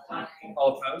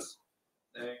 All opposed?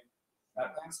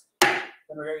 That passed.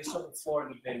 Then we're going to start the floor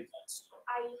and debate against.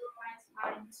 I yield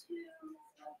my time to.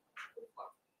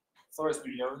 Floor has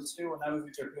been yielded to. We'll now move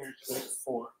into a period of debate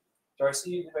 4. Do I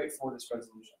see any debate for this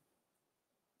resolution?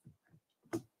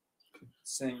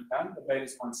 Seeing none, debate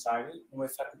is one-sided, and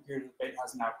with that, the period of debate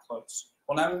has now closed.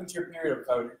 We'll now move into your period of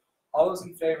voting. All those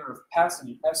in favor of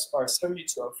passing SR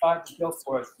 7205, the bill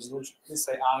for resolution, please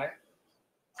say aye.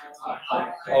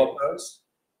 Aye. All opposed?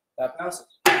 That passes.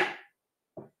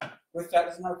 With that,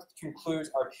 this now concludes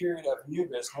our period of new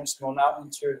business. We'll now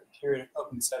enter the period of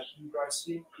open session. Do I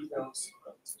see details?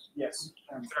 Yes.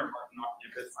 Consider marking off the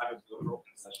business items of the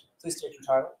open session. Please take your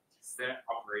title. Senate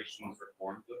Operations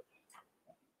Reform Bill.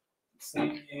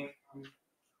 Seeing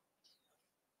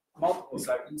multiple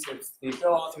seconds, if the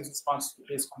bill author's response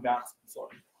please come down to the floor.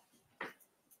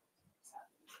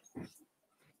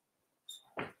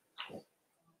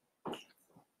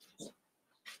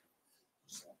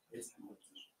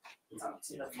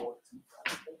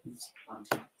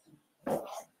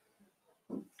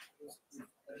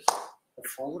 The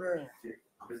folder.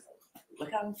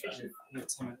 Look how efficient.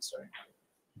 It's 10 minutes, sorry.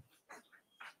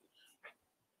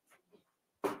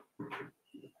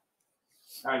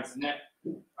 Alright, so next,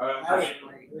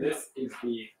 this is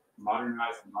the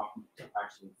modernized and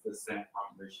actually the Senate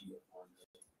Operation Reform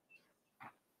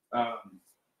Bill.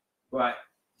 But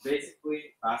basically,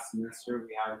 last semester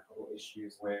we had a couple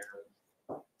issues where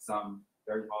some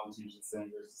very well-intentioned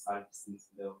senators decided to send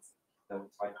some bills that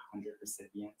was like 100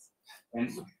 recipients,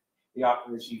 and the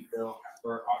operations bill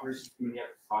or operations committee had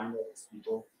to find those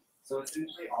people. So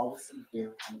essentially, all this is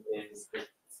doing is that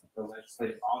the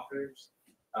legislative authors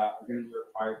are going to be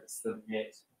required to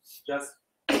submit just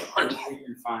where you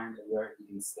can find where you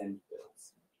can send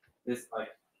bills. This, like,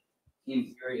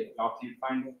 in theory, if y'all can't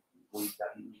find it, we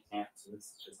definitely can't. So this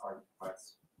is just our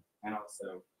request, and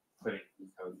also putting the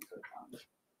code into account.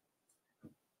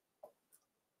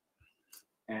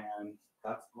 And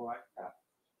that's all I got.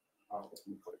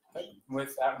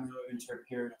 With that, we move into a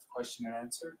period of question and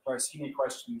answer. Do I see any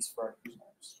questions for our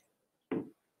presenters?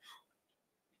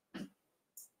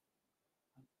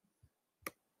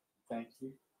 Thank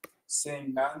you.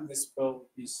 Seeing none, this bill will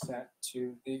be sent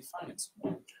to the Finance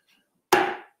Committee.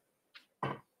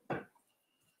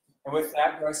 And with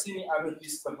that, do I see any other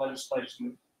pieces of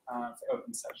legislation for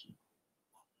open session?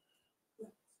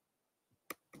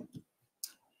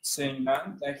 Seeing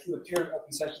none, thank you. The period of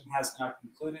open session has now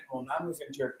concluded. We'll now move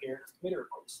into a period of committee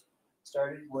reports,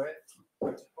 starting with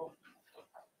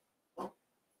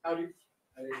Howdy.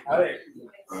 Howdy.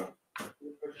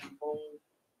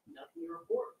 Nothing to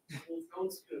report. It's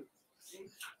going smooth.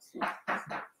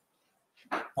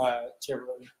 Chair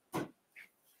Brody.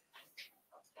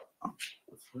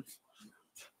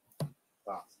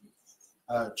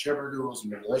 Chair Berger, Rules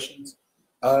and Regulations.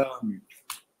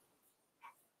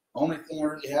 Only thing I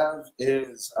really have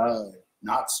is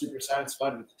not super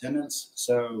satisfied with attendance.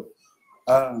 So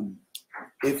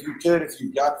if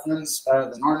you've got friends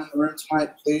that aren't in the room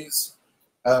tonight, please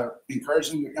encourage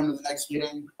them to come to the next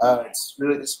meeting. It's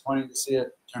really disappointing to see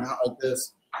it turn out like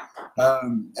this.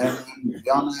 And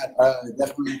beyond that,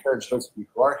 definitely encourage those of you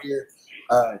who are here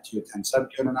to attend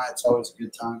subcode tonight. It's always a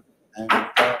good time. And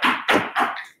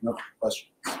no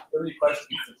questions. Any questions?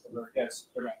 Yes,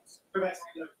 Correct.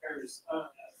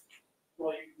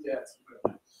 Well, you can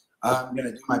do I'm going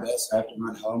to do my best after I'm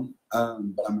at home,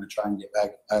 but I'm going to try and get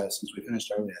back. Since we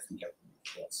finished early, I think I can.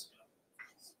 Yes.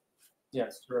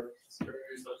 Yes, correct.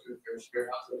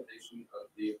 Fairhouse rotation of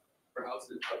the Fairhouse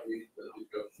updating the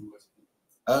go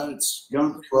from It's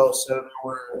going pretty well. So there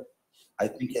were, I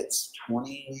think it's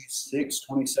 26,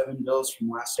 27 bills from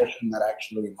last session that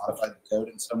actually modified the code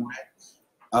in some way.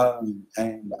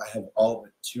 And I have all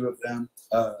but 2 of them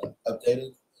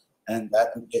updated. And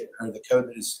that the code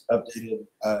that is updated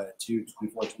to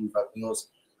 24, 25 bills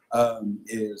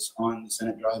is on the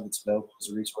Senate Drive. It's available as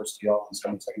a resource to y'all on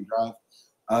 72nd Drive.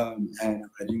 And I'm going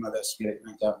to do my best to get it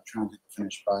cranked out and try and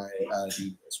finish by the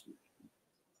end of this week.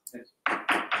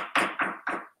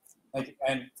 Thank you.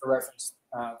 And for reference,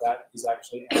 that is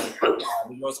actually in the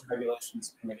Rules and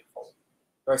Regulations Committee folder.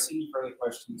 Do I see any further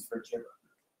questions for Chair?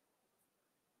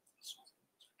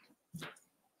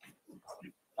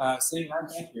 Seeing none,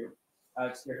 thank you.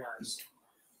 Chair Harris.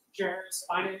 Chair Harris,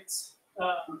 Finance.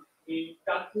 We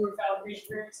got approved allocation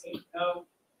variance, and no,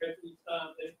 this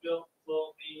bill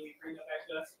will be bringing it back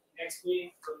to us next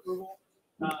week for approval.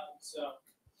 So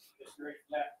just ready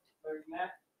for that. Other than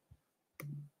that,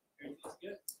 everything's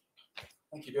good.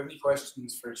 Thank you. Do you have any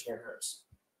questions for Chair Harris?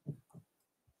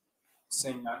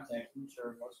 Seeing none, thank you.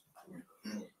 Chair Rose.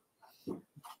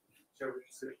 Chair, we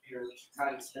consider Peter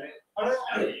Time Senate.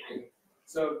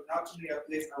 So not too many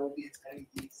updates. I will be attending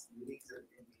these meetings that are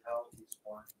going to be held each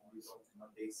morning. We'll be going to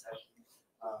Monday session.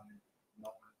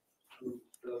 No one who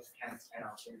those can attend,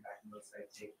 I'll share back in those I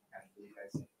take and kind of give you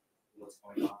guys what's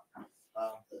going on.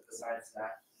 But besides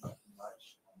that, nothing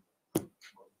much.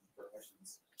 For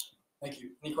questions. Thank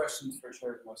you. Any questions for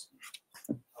Chair Wilson?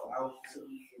 I will also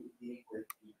be meeting with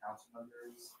the council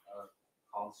members,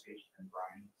 College Station and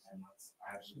Brian, and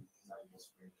I actually I will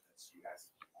bring this to you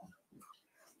guys.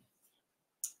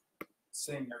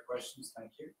 Seeing no questions,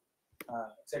 thank you.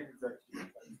 Executive Director.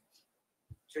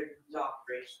 Triggered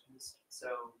operations. So,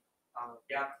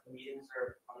 yeah, the meetings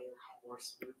are running a lot more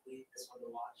smoothly. This one to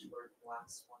watch for the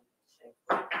last one.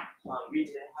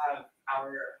 We did have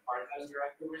our archives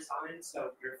director resign,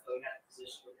 so we're filling that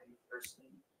position with a new person.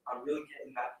 Really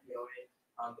getting that going.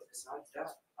 But besides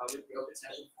that, with the open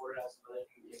session for it as another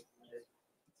thing we implemented.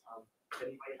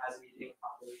 If anybody has anything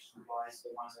population wise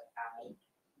they want to add,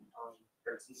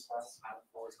 or discuss, I look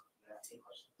forward to that. Any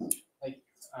questions? Thank you.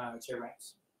 Chair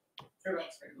Ranks. Chair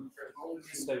Ranks, what would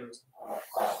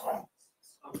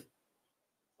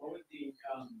the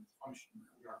function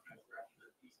of the archive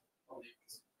director be?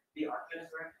 The archive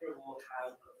director will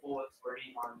have full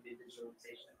authority on the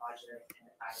visualization project and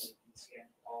adding and scan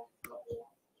all the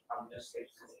whole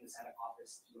administration in the Senate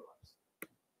office to us.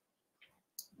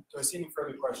 Do I see any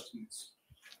further questions?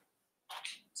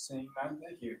 Seeing none,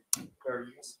 thank you. Where are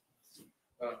you guys?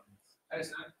 Hi,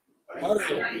 Sam.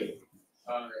 Okay.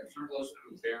 For those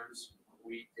of Bears,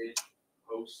 we did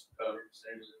host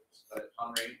representatives,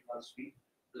 Tom Ray last week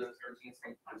for the 13th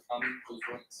thing for coming. Those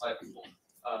were insightful.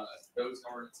 Those who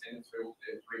were in attendance were able to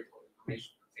get great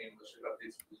information pertaining to the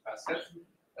updates from this past session,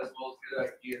 as well as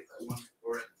good ideas that went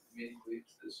forward at the committee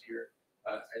leads this year.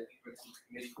 I think when it comes to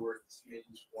committee work, this committee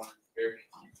is one very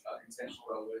intentional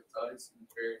about what it does and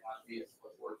very happy at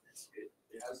what work it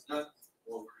has done,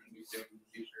 what we're going to be doing in the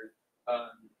future.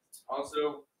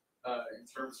 Also, in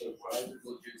terms of what I was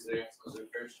able to do today, as a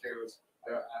fair share was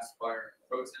asked by our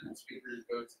pro-tem and speaker to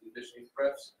go to the visioning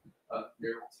preps.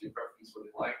 They're able to preference what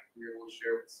they like. We're able to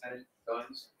share what the Senate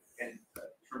does, and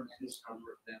tremendous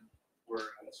number of them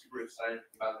were super excited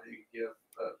about it. Give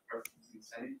preference to the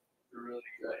Senate. They're really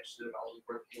interested about all the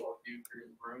work you all do here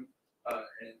in the room,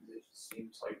 and it just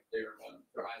seems like their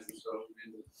eyes are so open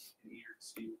and eager to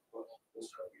see what cool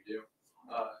stuff we do.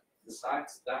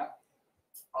 Besides that,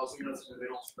 also want to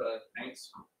individuals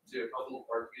thanks to a couple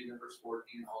of our committee members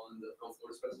working on the Bill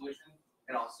Flores resolution,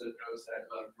 and also those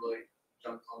that really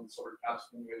jumped on the sort of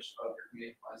capstone which our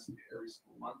committee plans to do every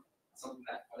single month. Something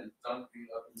that hadn't done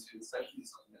leading up into the session,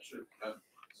 something that should have been done.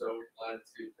 So we're glad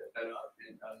to pick that up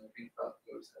and think about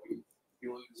those that we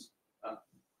lose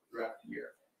throughout the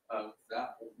year. With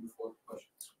that, we'll move forward to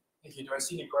questions. Thank you. Do I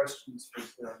see any questions for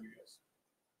Chair Rodriguez?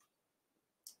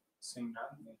 Seeing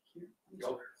none, thank you.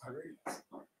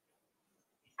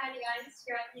 Hi guys,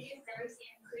 Chair Rodriguez, Diversity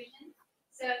and Inclusion.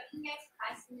 So you guys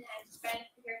passed me and spread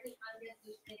directly on the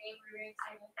resolution today. We're very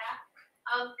excited about that.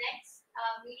 Next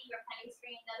meeting, we're planning to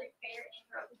bring another fair in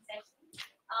for open session.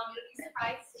 You'll be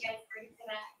surprised to guys we're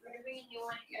gonna bring a new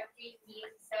one every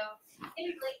meeting. So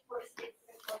maybe like courses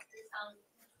and courses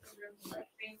the room like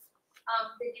bring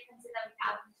the differences that we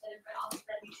have in each other, but also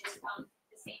that we just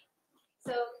the same.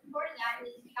 So for that,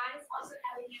 if you guys also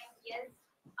have any ideas,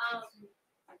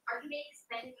 our committee is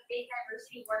planning a big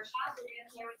diversity workshop. We're going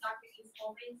to hear with Dr. East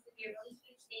Coleman. It's going to be a really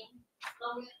huge thing.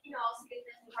 We can also get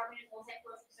the Department of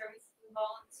Multi-Cultural Services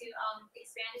involved to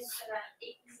expand into the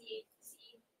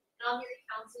APC, and all the other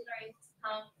councils are able to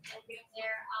come and bring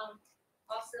their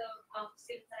also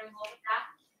students that are involved with that.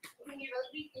 It's going to be a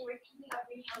really big thing. We're thinking of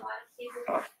bringing a lot of kids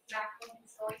back home and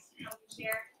stories to help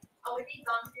share what they've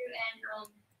gone through and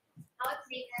how it's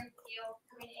made them feel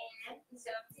coming in. And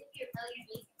so it's going to be a really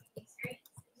amazing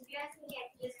experience. If you guys have any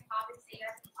ideas or topics that you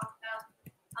guys can talk about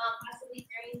possibly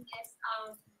during this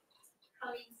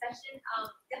coming session,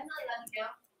 definitely let me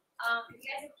know. If you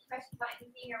guys have any questions about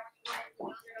anything or what you want to do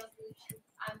those are resolutions,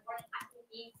 I'm more than happy to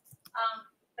be.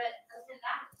 But other than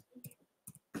that,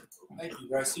 thank you.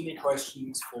 Do I see any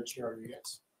questions for Chair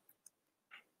Rodriguez?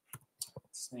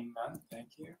 Seeing none,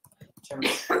 thank you. Chairman.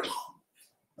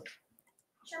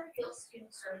 Chairman Field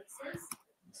Student Services.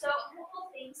 So a couple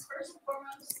of things. First and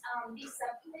foremost, the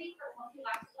subcommittee for the Healthy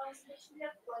Lifestyles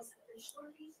Initiative was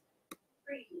officially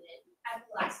created at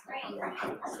the last night.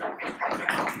 So I'm excited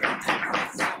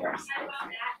about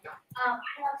that.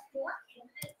 I have 4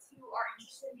 candidates who are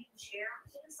interested in being chair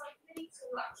for the subcommittee,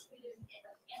 so we'll actually do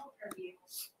a panel interview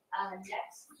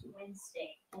next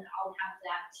Wednesday, and I'll have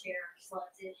that chair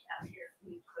selected up here for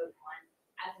you code 1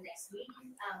 at the next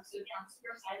meeting. So again, I'm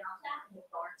super excited about that and look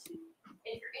forward to.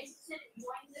 If you're interested in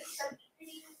joining this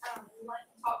subcommittee, you want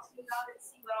to talk to me about it,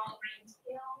 see what all it might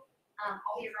entail.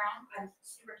 I'll be around. I'm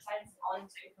super excited to all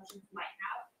answer any questions you might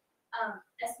have.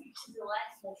 SB2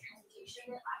 Select the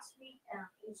transportation last week.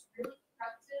 It was really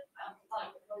productive. I thought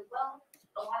it went really well.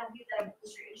 A lot of you that have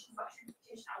posted your issues about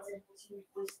transportation, I was able to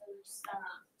voice those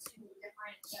to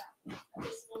different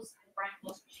officials in Brian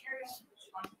Wilson area, which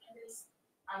is on campus.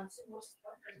 To most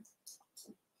important.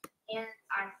 And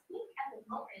I think at the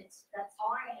moment that's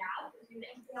all I have. If you have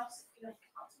anything else you want to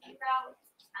talk to me about,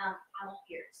 I'm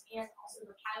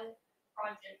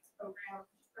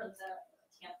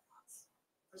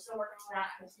still working on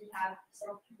that. I do have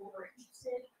several people who are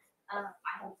interested. I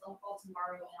have a phone call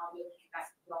tomorrow, and I'll be able to get back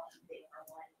to you all in day for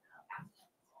one after.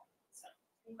 So,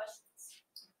 any questions?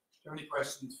 Do you have any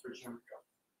questions for Chairman Coe?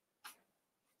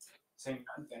 Saying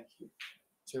none, thank you.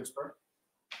 Chair Spur?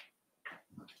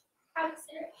 Hi,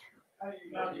 Sarah. How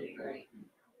are you? Great.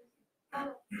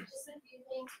 Just a few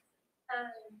things.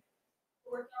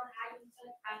 Working on items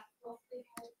that hopefully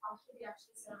can possibly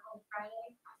actually sent on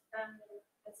Friday.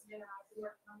 That's been I've been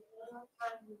working on it a little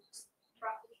time. We just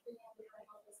brought this thing in to kind of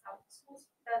help us out with schools.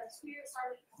 The school year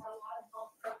started with a lot of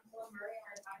help from Will Murray,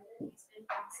 our advisor. It's been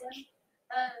awesome.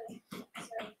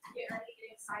 So get ready,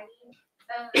 get exciting.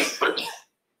 I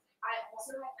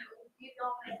also have a few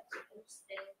y'all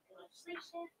interested in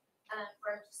legislation.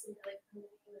 We're interested in like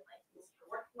community and like things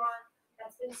we're working on.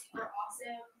 That's been super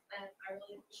awesome, and I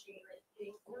really appreciate like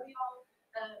getting to know y'all.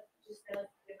 Just if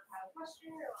you ever have a question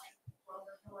or like want to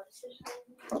work on legislation,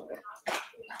 feel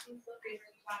free to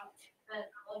reach out. I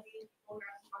love you. We'll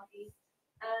grab some coffee.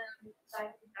 So I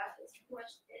think that is pretty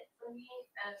much it for me.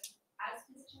 As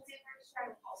positions in registrar,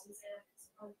 I would also say that it's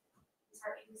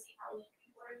heartening to see how many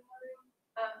people are in the room.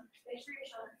 Make sure you're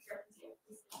showing your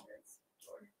representatives.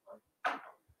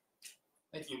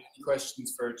 Thank you. Any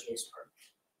questions for Chair Spur?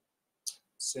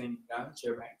 Seeing none,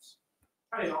 Chair Banks.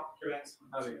 Hi, y'all. Chair Banks.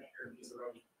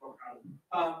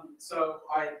 So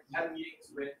I had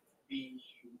meetings with the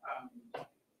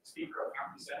Speaker of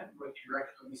County Senate, with the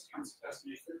Director of the Student Success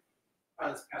Initiative.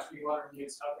 This past week, a lot of good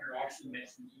stuff there actually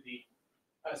mentioned to the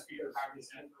Speaker of County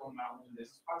Senate for Mountain and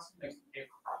Business Policy next to pay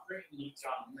for property. And he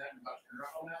got on that and about to turn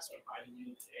around on that. So I provided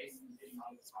you today and getting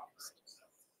on this topic. So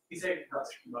he saved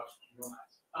about $60, real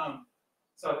nice.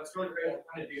 So that's really great. I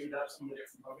kind of divvied up some of the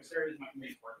different focus areas my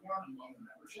committee's working on among the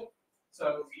membership.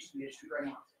 So each of the issues right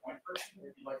now is a point person.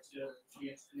 If you'd like to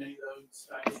be interested in any of those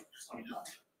issues, just let me know.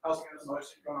 I also got some other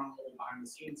stuff going on a little behind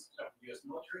the scenes stuff with U.S.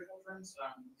 military veterans.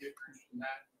 If you're interested in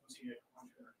that, we'll see you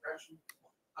in a direction.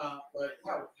 But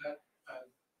yeah, with that,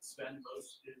 Sven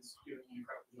Most is doing an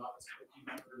incredible job as a key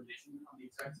member of vision on the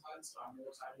exec side. So I'm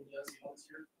really excited to see all this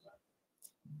here.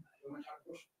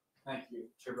 Thank you,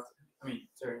 Chair.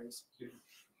 Chair Harris.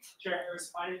 Chair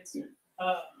Harris, Finance.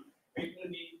 Are you going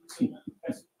to be using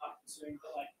best not considering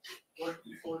but like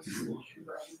working towards the solution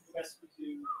for the best to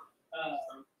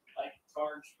like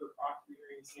charge for property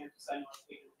hearings and deciding on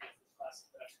taking the class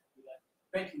that do that?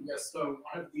 Thank you. Yes. So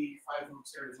one of the 5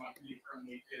 focus areas my committee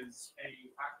currently is a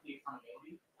faculty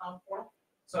accountability portal.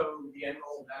 So the end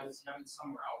goal of that is having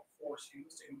some route for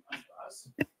students to come to us.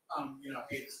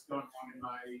 Hey, this is going on in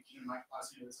my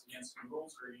class, this against the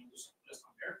rules, or just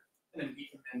unfair. And then we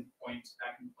can then point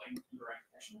back and play in the right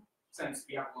direction. Since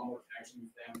we have a lot more connection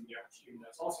with them, the opportunity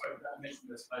that's also, I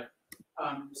mentioned this, but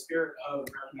the spirit of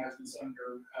recognizing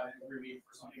Senator Ruby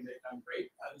for something they've done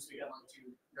great. This week I'd like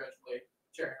to congratulate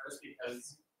Chair Harris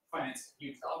because finance is a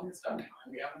huge job and it's done now,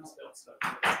 and we have enough built stuff.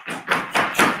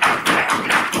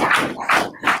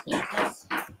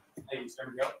 Thank you,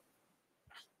 Chairman Gill.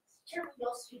 Chairman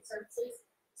Gill, Student Services.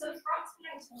 So it's brought to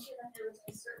my attention that there was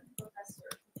a certain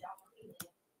professor who dominated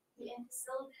the end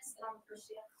syllabus and on the first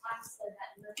day of class said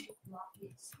that membership will not be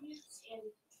excused, and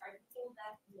if you try to pull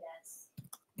that, yes,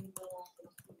 you will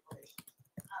encourage.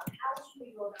 How should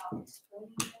we go about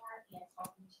explaining that and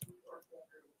talking to your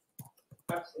members?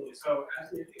 Absolutely. So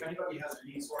if anybody has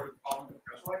any sort of problem with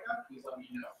pressure like that, please let me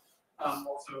know.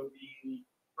 Also, the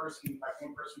person, my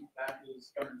phone person for that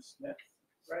is Governor Smith,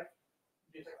 right?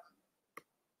 Yes,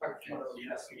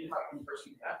 so he's my phone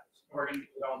person for that. We're going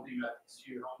to all do that to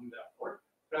help do that for.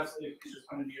 But absolutely, please just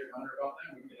come to me or wonder about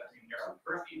that. We can get that taken care of.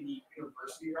 Currently, the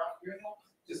university route here now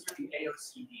is through the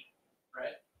AOCD,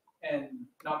 right? And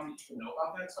not many people know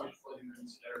about that, so I'm just letting them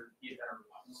consider be a better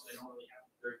one, so they don't really have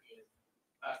a very good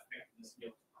effectiveness to be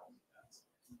able to problem with that. So,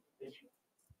 thank you.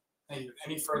 Thank you.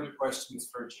 Any further questions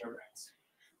for Chair Banks?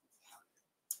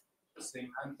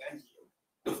 Seeing none, thank you.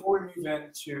 Before we move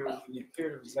into the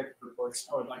period of executive reports,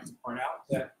 I would like to point out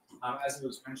that, as it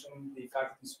was mentioned, the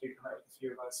faculty speaker met with a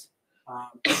few of us.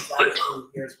 Here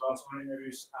as well, so I want to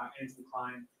introduce Andrew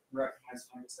Klein, recognize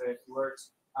him to say a few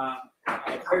words.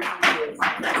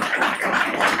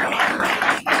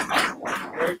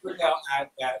 Very quickly, I'll add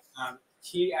that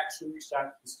he actually reached out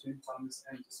to the students on this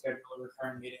end to schedule a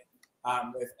recurring meeting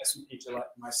with SVP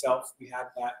Gillette and myself. We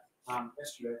had that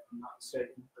yesterday, if I'm not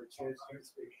mistaken, for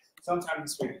Tuesday, sometime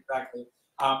this week, exactly.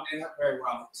 And it went very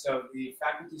well. So the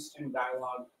faculty-student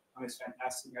dialogue is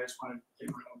fantastic. I just want to give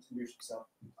him an introduce himself.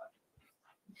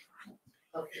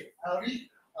 Okay, howdy.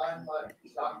 I'm Dr.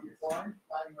 Klein.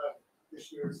 I'm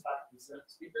this year's faculty senate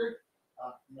speaker.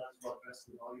 That's what best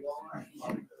of all you all are.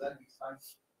 I'll be presenting this time.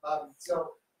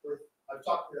 So with I've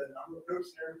talked to a number of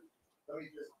groups here. Let me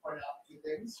just point out two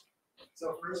things.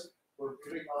 So first, we're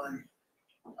putting on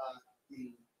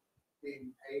the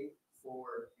being paid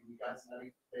for you guys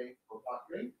having to pay for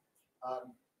proctoring.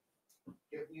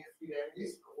 Give me a few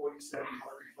days before you send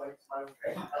more complaints my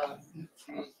way.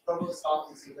 The provost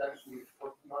office is actually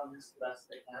working on this the best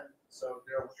they can, so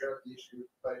they're aware of the issue,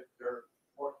 but there are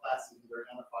more classes that are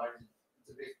identified.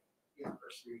 It's a big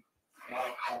university,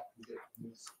 not all to get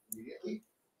this immediately.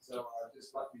 So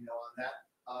just let me know on that.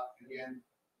 Again,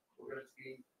 we're going to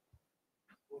be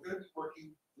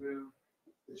working through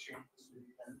the changes to the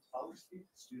independent policy,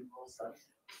 student role study.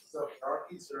 So if there are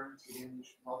concerns, again, you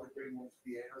should probably bring them to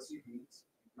the AOCBs.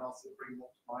 You can also bring them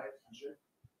to my attention.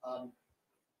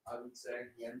 I would say,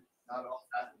 again, not all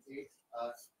faculty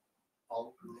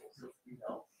follow the rules if we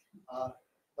know.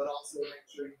 But also make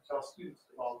sure you tell students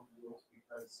to follow the rules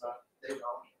because they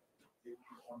don't. They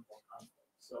do one more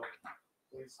conflict. So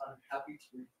please, I'm happy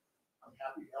to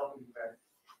help you guys.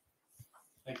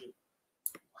 Thank you.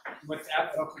 With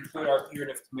that, that'll conclude our period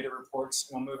of committee reports.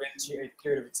 We'll move into a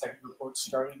period of executive reports,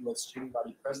 starting with Student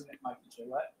Body President Michael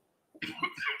Gillette,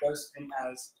 hosting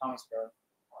as Thomas Barrow.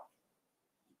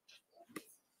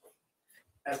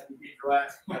 As we be glad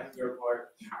to report.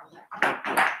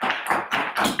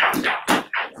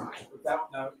 With that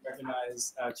note,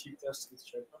 recognize Chief Justice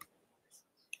Chopra.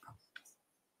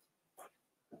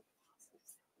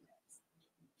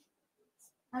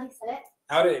 Howdy, Senate.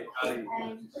 Howdy.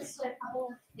 Just a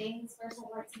couple of things. First,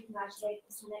 I'd like to congratulate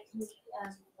the Senate Committee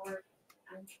for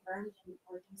confirmed and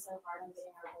working so hard on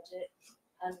getting our budget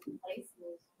in place. It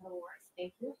was an award.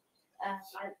 Thank you.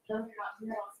 Though you're not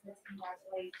here, I'd also like to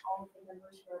congratulate all of the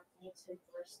members who are appointed to the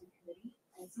diversity committee.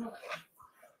 And some of them,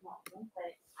 not them,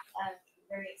 but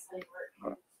very exciting work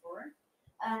moving forward.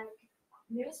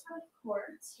 News from the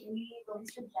court, we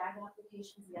released our JAG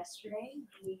applications yesterday.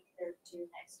 They're due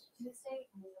next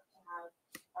Tuesday, and we hope to have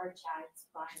our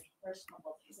JAGs by the first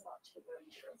couple of days of October.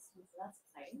 So that's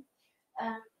exciting.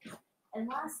 And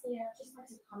lastly, I'd just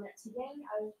like to comment today,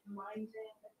 I was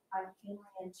reminded by my family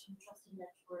and two trusted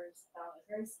mentors about a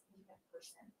very significant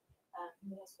person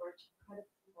who has worked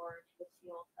incredibly hard in the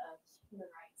field of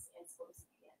human rights and civil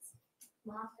disobedience.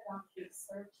 Mahatma Gandhi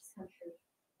served his country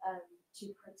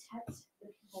to protect the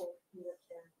people who live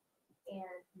there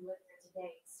and who live there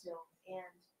today still, and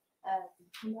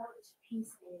promote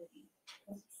peace and unity.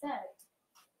 As he said,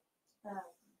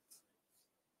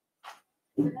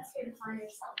 the best way to find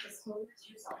yourself is to live to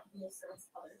yourself and the service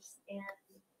of others. And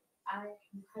I'm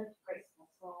incredibly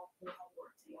grateful for all the hard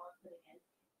work that y'all are putting in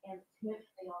and the commitment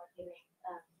that y'all are giving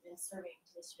and serving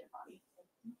to the student body.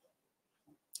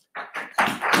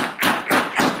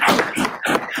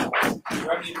 Do you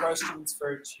have any questions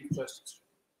for Chief Justice?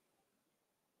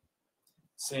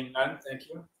 Seeing none, thank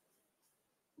you.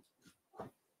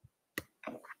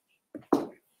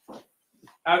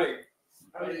 Howdy.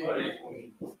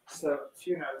 So, a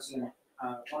few notes, and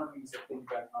one of the things that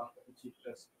piggyback off of the Chief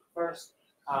Justice first,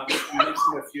 you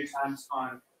mentioned a few times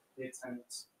on the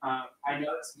attendance. I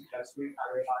know it's because I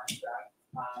realize that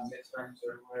midterms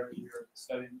or whatever you're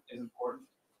studying is important,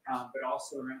 but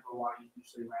also remember why you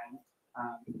usually ran.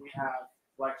 We have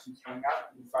elections coming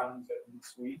up and filings open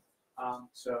this week.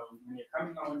 So when you're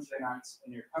coming on Wednesday nights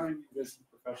and you're coming to visit a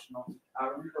professional,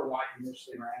 remember why you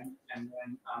initially ran and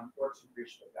then work to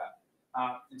appreciate that.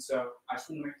 And so I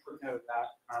just want to make a quick note of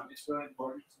that. It's really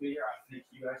important to be here. I think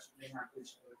you guys should be here. I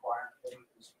appreciate the requirement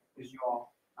because you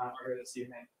all are here this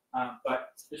evening.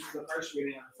 But this is the first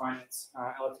reading of the finance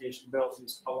allocation bill.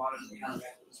 There's a lot of county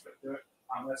activities to it.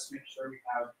 Let's make sure we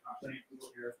have plenty of people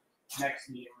here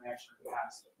next meeting when we actually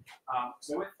pass it.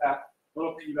 So with that, a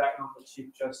little piggyback on what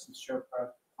Chief Justice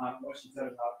Chopra, what she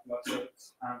said about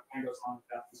service, kind of goes along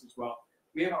with that as well.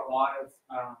 We have a lot of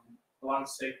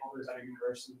stakeholders at our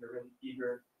university that are really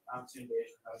eager to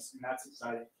engage with us, and that's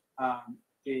exciting.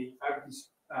 The faculty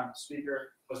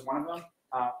speaker was one of them.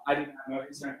 I did not know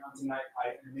he's going to come tonight.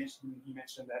 He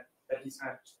mentioned that he's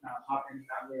going to hop in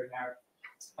that later now.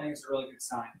 I think it's a really good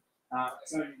sign. As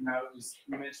some of you know, you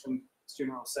mentioned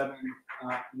Student Rule 7.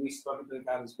 We spoke about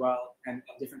that as well, and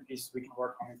different pieces we can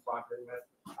work on and collaborate with.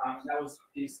 That was a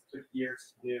piece that took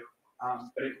years to do,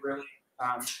 but it really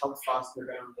helped foster a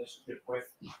better relationship with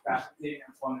faculty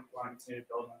and one that we want to continue to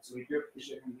build on. So we do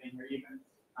appreciate him being here, even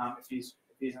if he's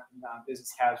in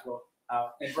business casual.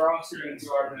 And we're also going to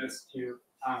do our best to,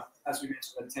 as we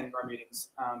mentioned, attend our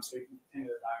meetings so we can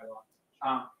continue the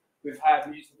dialogue. We've had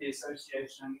meetings with the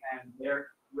association, and they're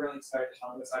really excited to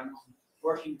help us. I'm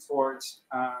working towards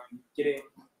getting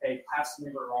a past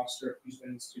member roster who's been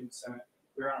in the Student Senate.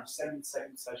 We're on our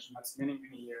 72nd session. That's many,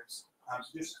 many years.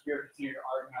 So just here to your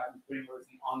archive and putting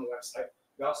everything on the website.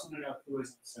 We also want to know who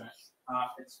is in the Senate.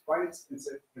 It's quite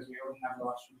expensive because we only have an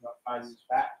election about 5 years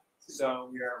back. So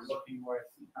we are working with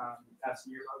past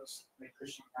year hosts, like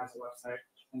Christian has a website,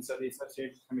 and so the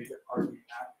association can be a good part of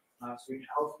that. So we can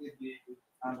hopefully be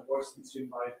the voice of the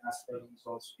student body, past, present, as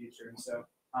well as future. And so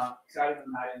excited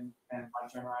on that, and like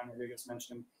John Ryan Rodriguez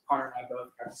mentioned, Connor and I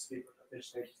both got to speak with the fish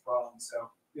stage as well. And so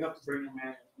we hope to bring them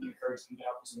in and encourage them to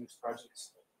help us in these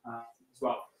projects as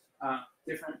well.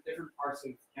 Different parts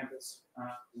of campus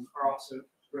are also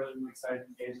really excited to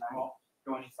engage, and I won't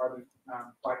go any further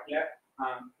quite yet.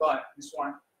 But I just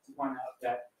want to point out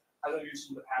that, as I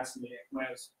mentioned in the past meeting, when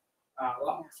it was a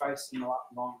lot more feisty and a lot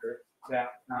longer,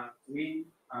 that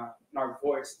our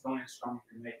voice is only as strong as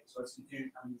we can make it. So let's continue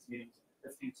to come to these meetings.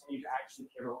 Let's continue to actually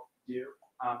care what we do.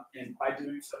 And by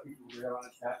doing so, people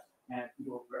realize that, and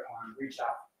people will reach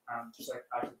out, just like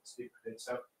Patrick the speaker did.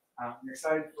 So I'm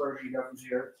excited for you to go from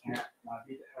here and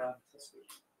be this week.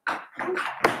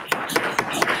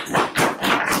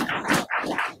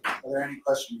 Are there any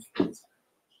questions, please?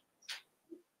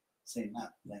 Seeing none,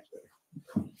 thank you.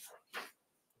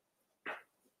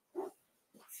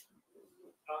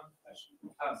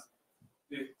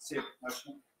 Save the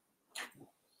question.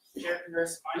 Chair,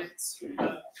 correspondence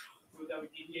that we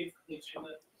deviate from the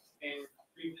agenda and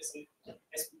revisit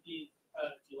SPP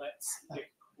Gillette's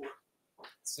report.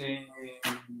 Seeing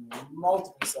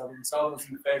multiple subjects, all those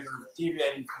in favor of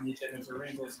deviating from the agenda to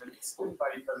revisit student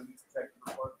body president's executive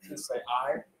report, please say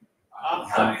aye.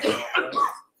 Aye.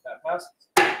 That passes.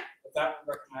 With that,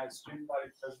 we recognize student body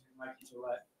president Mikey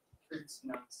Gillette, previously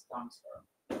known as Tom Star.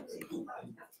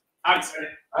 I'm sorry.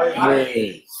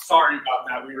 Sorry about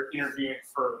that. We were interviewing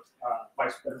for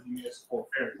Vice President of Municipal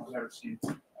Affairs. I've never seen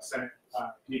a Senate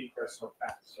meeting go so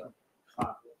fast. So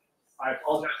I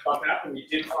apologize about that, but we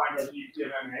did find our VP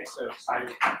of MMA, so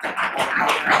excited.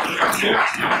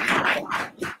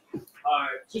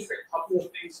 Just a couple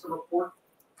of things to report.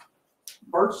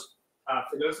 First,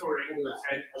 for those who were able to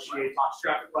attend SGA Talks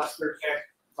Traffic last Thursday,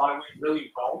 thought it went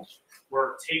really well.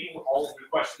 We're taking all of the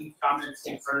questions, comments,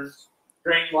 concerns,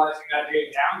 granularizing that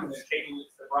data down, and then taking it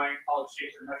to the Bryan College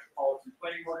Station Metropolitan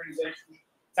Planning Organization,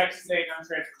 Texas A&M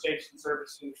Transportation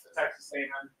Services, the Texas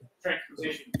A&M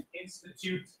Transportation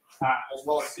Institute, as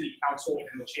well as City Council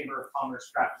and the Chamber of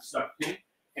Commerce Traffic Subcommittee,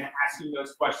 and asking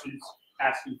those questions,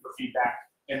 asking for feedback.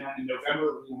 And then in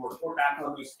November, we will report back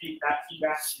on those that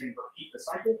feedback and repeat the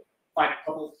cycle, find a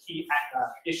couple of key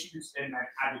issues, and then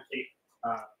advocate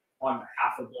on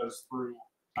behalf of those through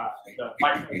the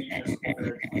micro-municipal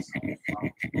areas.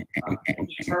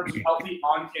 In terms of healthy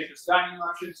on-campus dining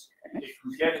options, if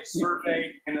you get a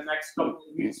survey in the next couple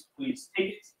of weeks, please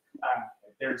take it.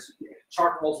 There's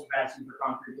chart rolls of vaccine for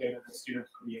concrete data that students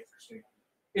would be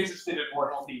interested in more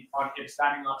healthy on-campus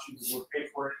dining options, and we'll pay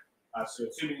for it. So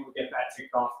assuming we get that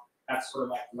ticked off, that's sort of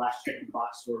like the last check in the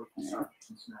box where we can start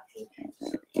making some actual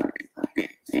changes.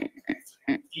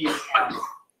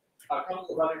 A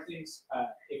couple of other things,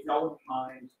 if y'all wouldn't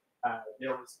mind,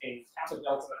 there was a Kappa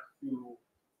Delta who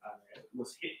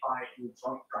was hit by a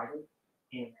drunk driver,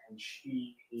 and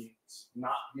she is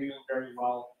not doing very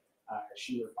well.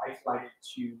 She was life-flighted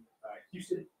to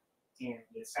Houston, and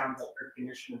it sounds like her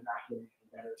condition is not getting any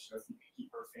better. So if you could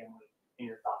keep her family in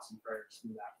your thoughts and prayers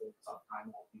through that for some time,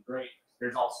 that would be great.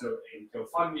 There's also a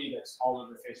GoFundMe that's all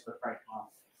over Facebook right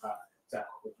now to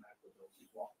help with medical bills as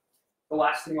well. The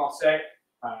last thing I'll say,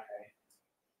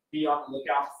 be on the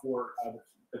lookout for the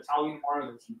battalion tomorrow.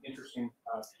 There's some interesting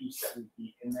piece that would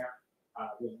be in there.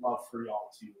 We'd love for y'all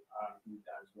to read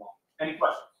that as well. Any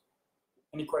questions?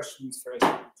 Any questions for us?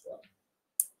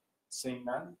 Seeing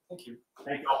none, thank you.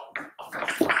 Thank you all.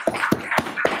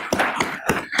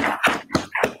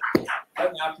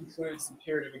 That now concludes the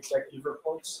period of executive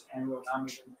reports, and we'll now move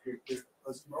into the period of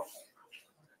closing roll.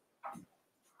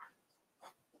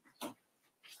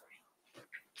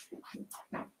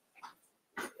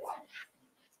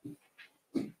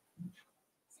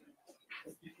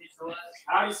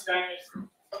 Howdy, Spanish.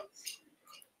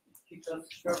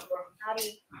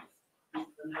 Howdy.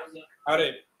 Howdy.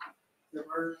 Howdy.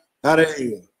 Howdy. Howdy.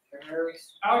 Rodriguez.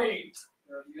 Howdy.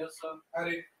 Rodriguez.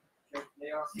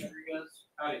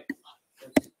 Howdy.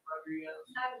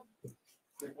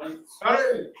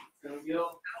 Howdy. Gill.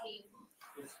 Howdy.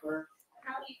 Pittsburgh.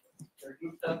 Howdy.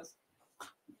 Gupta.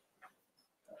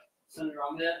 Senator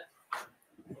Ahmed.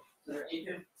 Senator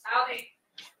Aiken. Howdy.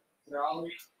 Senator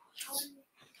Ollie.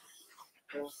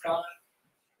 Senator Scott.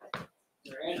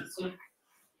 Senator Anderson.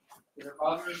 Senator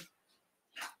Bogner.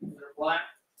 Senator Black.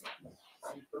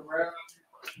 Senator Pereira.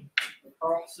 Senator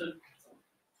Carlson.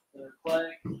 Senator Clay.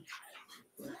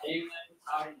 Senator David.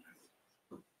 Howdy.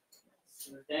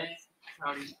 Senator Dan.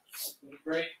 Howdy. Senator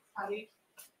Gray. Howdy.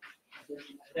 Senator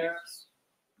Harris.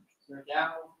 Senator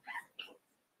Dow.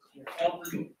 Senator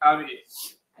Feldman. Howdy.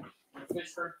 Senator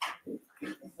Fisher.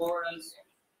 Senator Flores.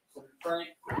 Senator Frank.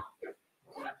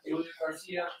 Senator Julia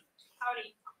Garcia.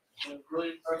 Howdy. Senator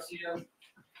William Garcia.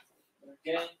 Senator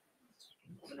Gay.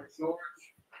 Senator George.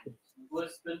 Senator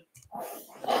Lisbon.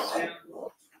 Senator Sam.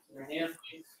 Senator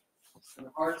Hanley.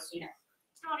 Senator Hardison.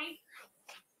 Howdy.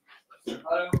 Senator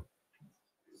Hutto.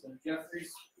 Senator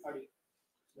Jeffries. Howdy.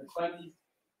 Senator Clinton.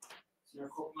 Senator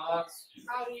Colt Knox.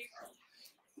 Howdy.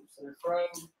 Senator Crowe.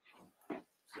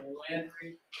 Senator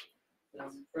Landry.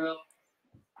 Senator Krill.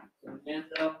 Senator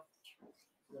Mandel.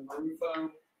 Senator Marufo.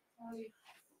 Howdy.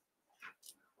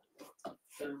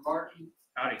 Senator Martin.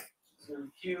 Howdy. Senator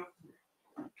Pugh.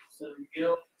 Senator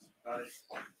Gill. Howdy.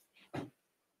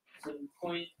 Senator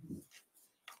Queen.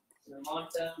 Senator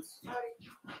Montez.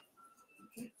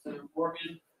 Howdy. Senator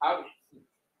Morgan. Howdy.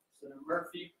 Senator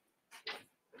Murphy.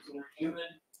 Senator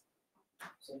Newman.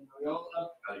 Senator Viola.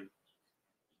 Howdy.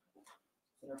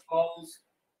 Senator Pauls.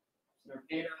 Senator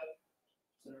Gator.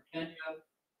 Senator Kenya.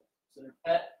 Senator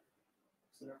Pett.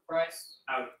 Senator Price.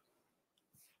 Howdy.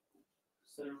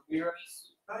 Senator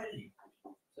Ramirez. Howdy.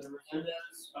 Senator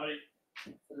Mendez. Howdy.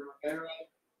 Senator Rivera.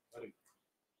 Howdy.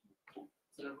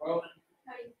 Senator Rowan.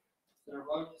 Howdy. Senator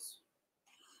Ruggles.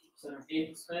 Senator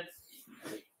Hayden Smith.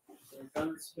 Senator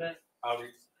Gunnar Smith. Howdy.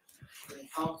 Senator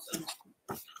Thompson.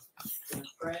 Senator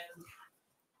Tran.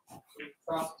 Senator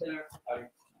Prosper. Howdy.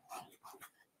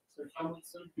 Senator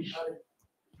Tomlinson. Howdy.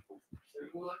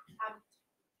 Senator Wheeler. Howdy.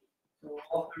 Senator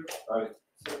Walker. Howdy.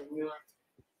 Senator Wheeler.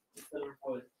 and Senator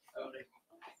Wood. Howdy.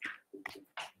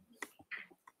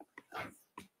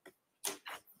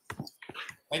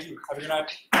 Thank you. Have a good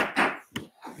night.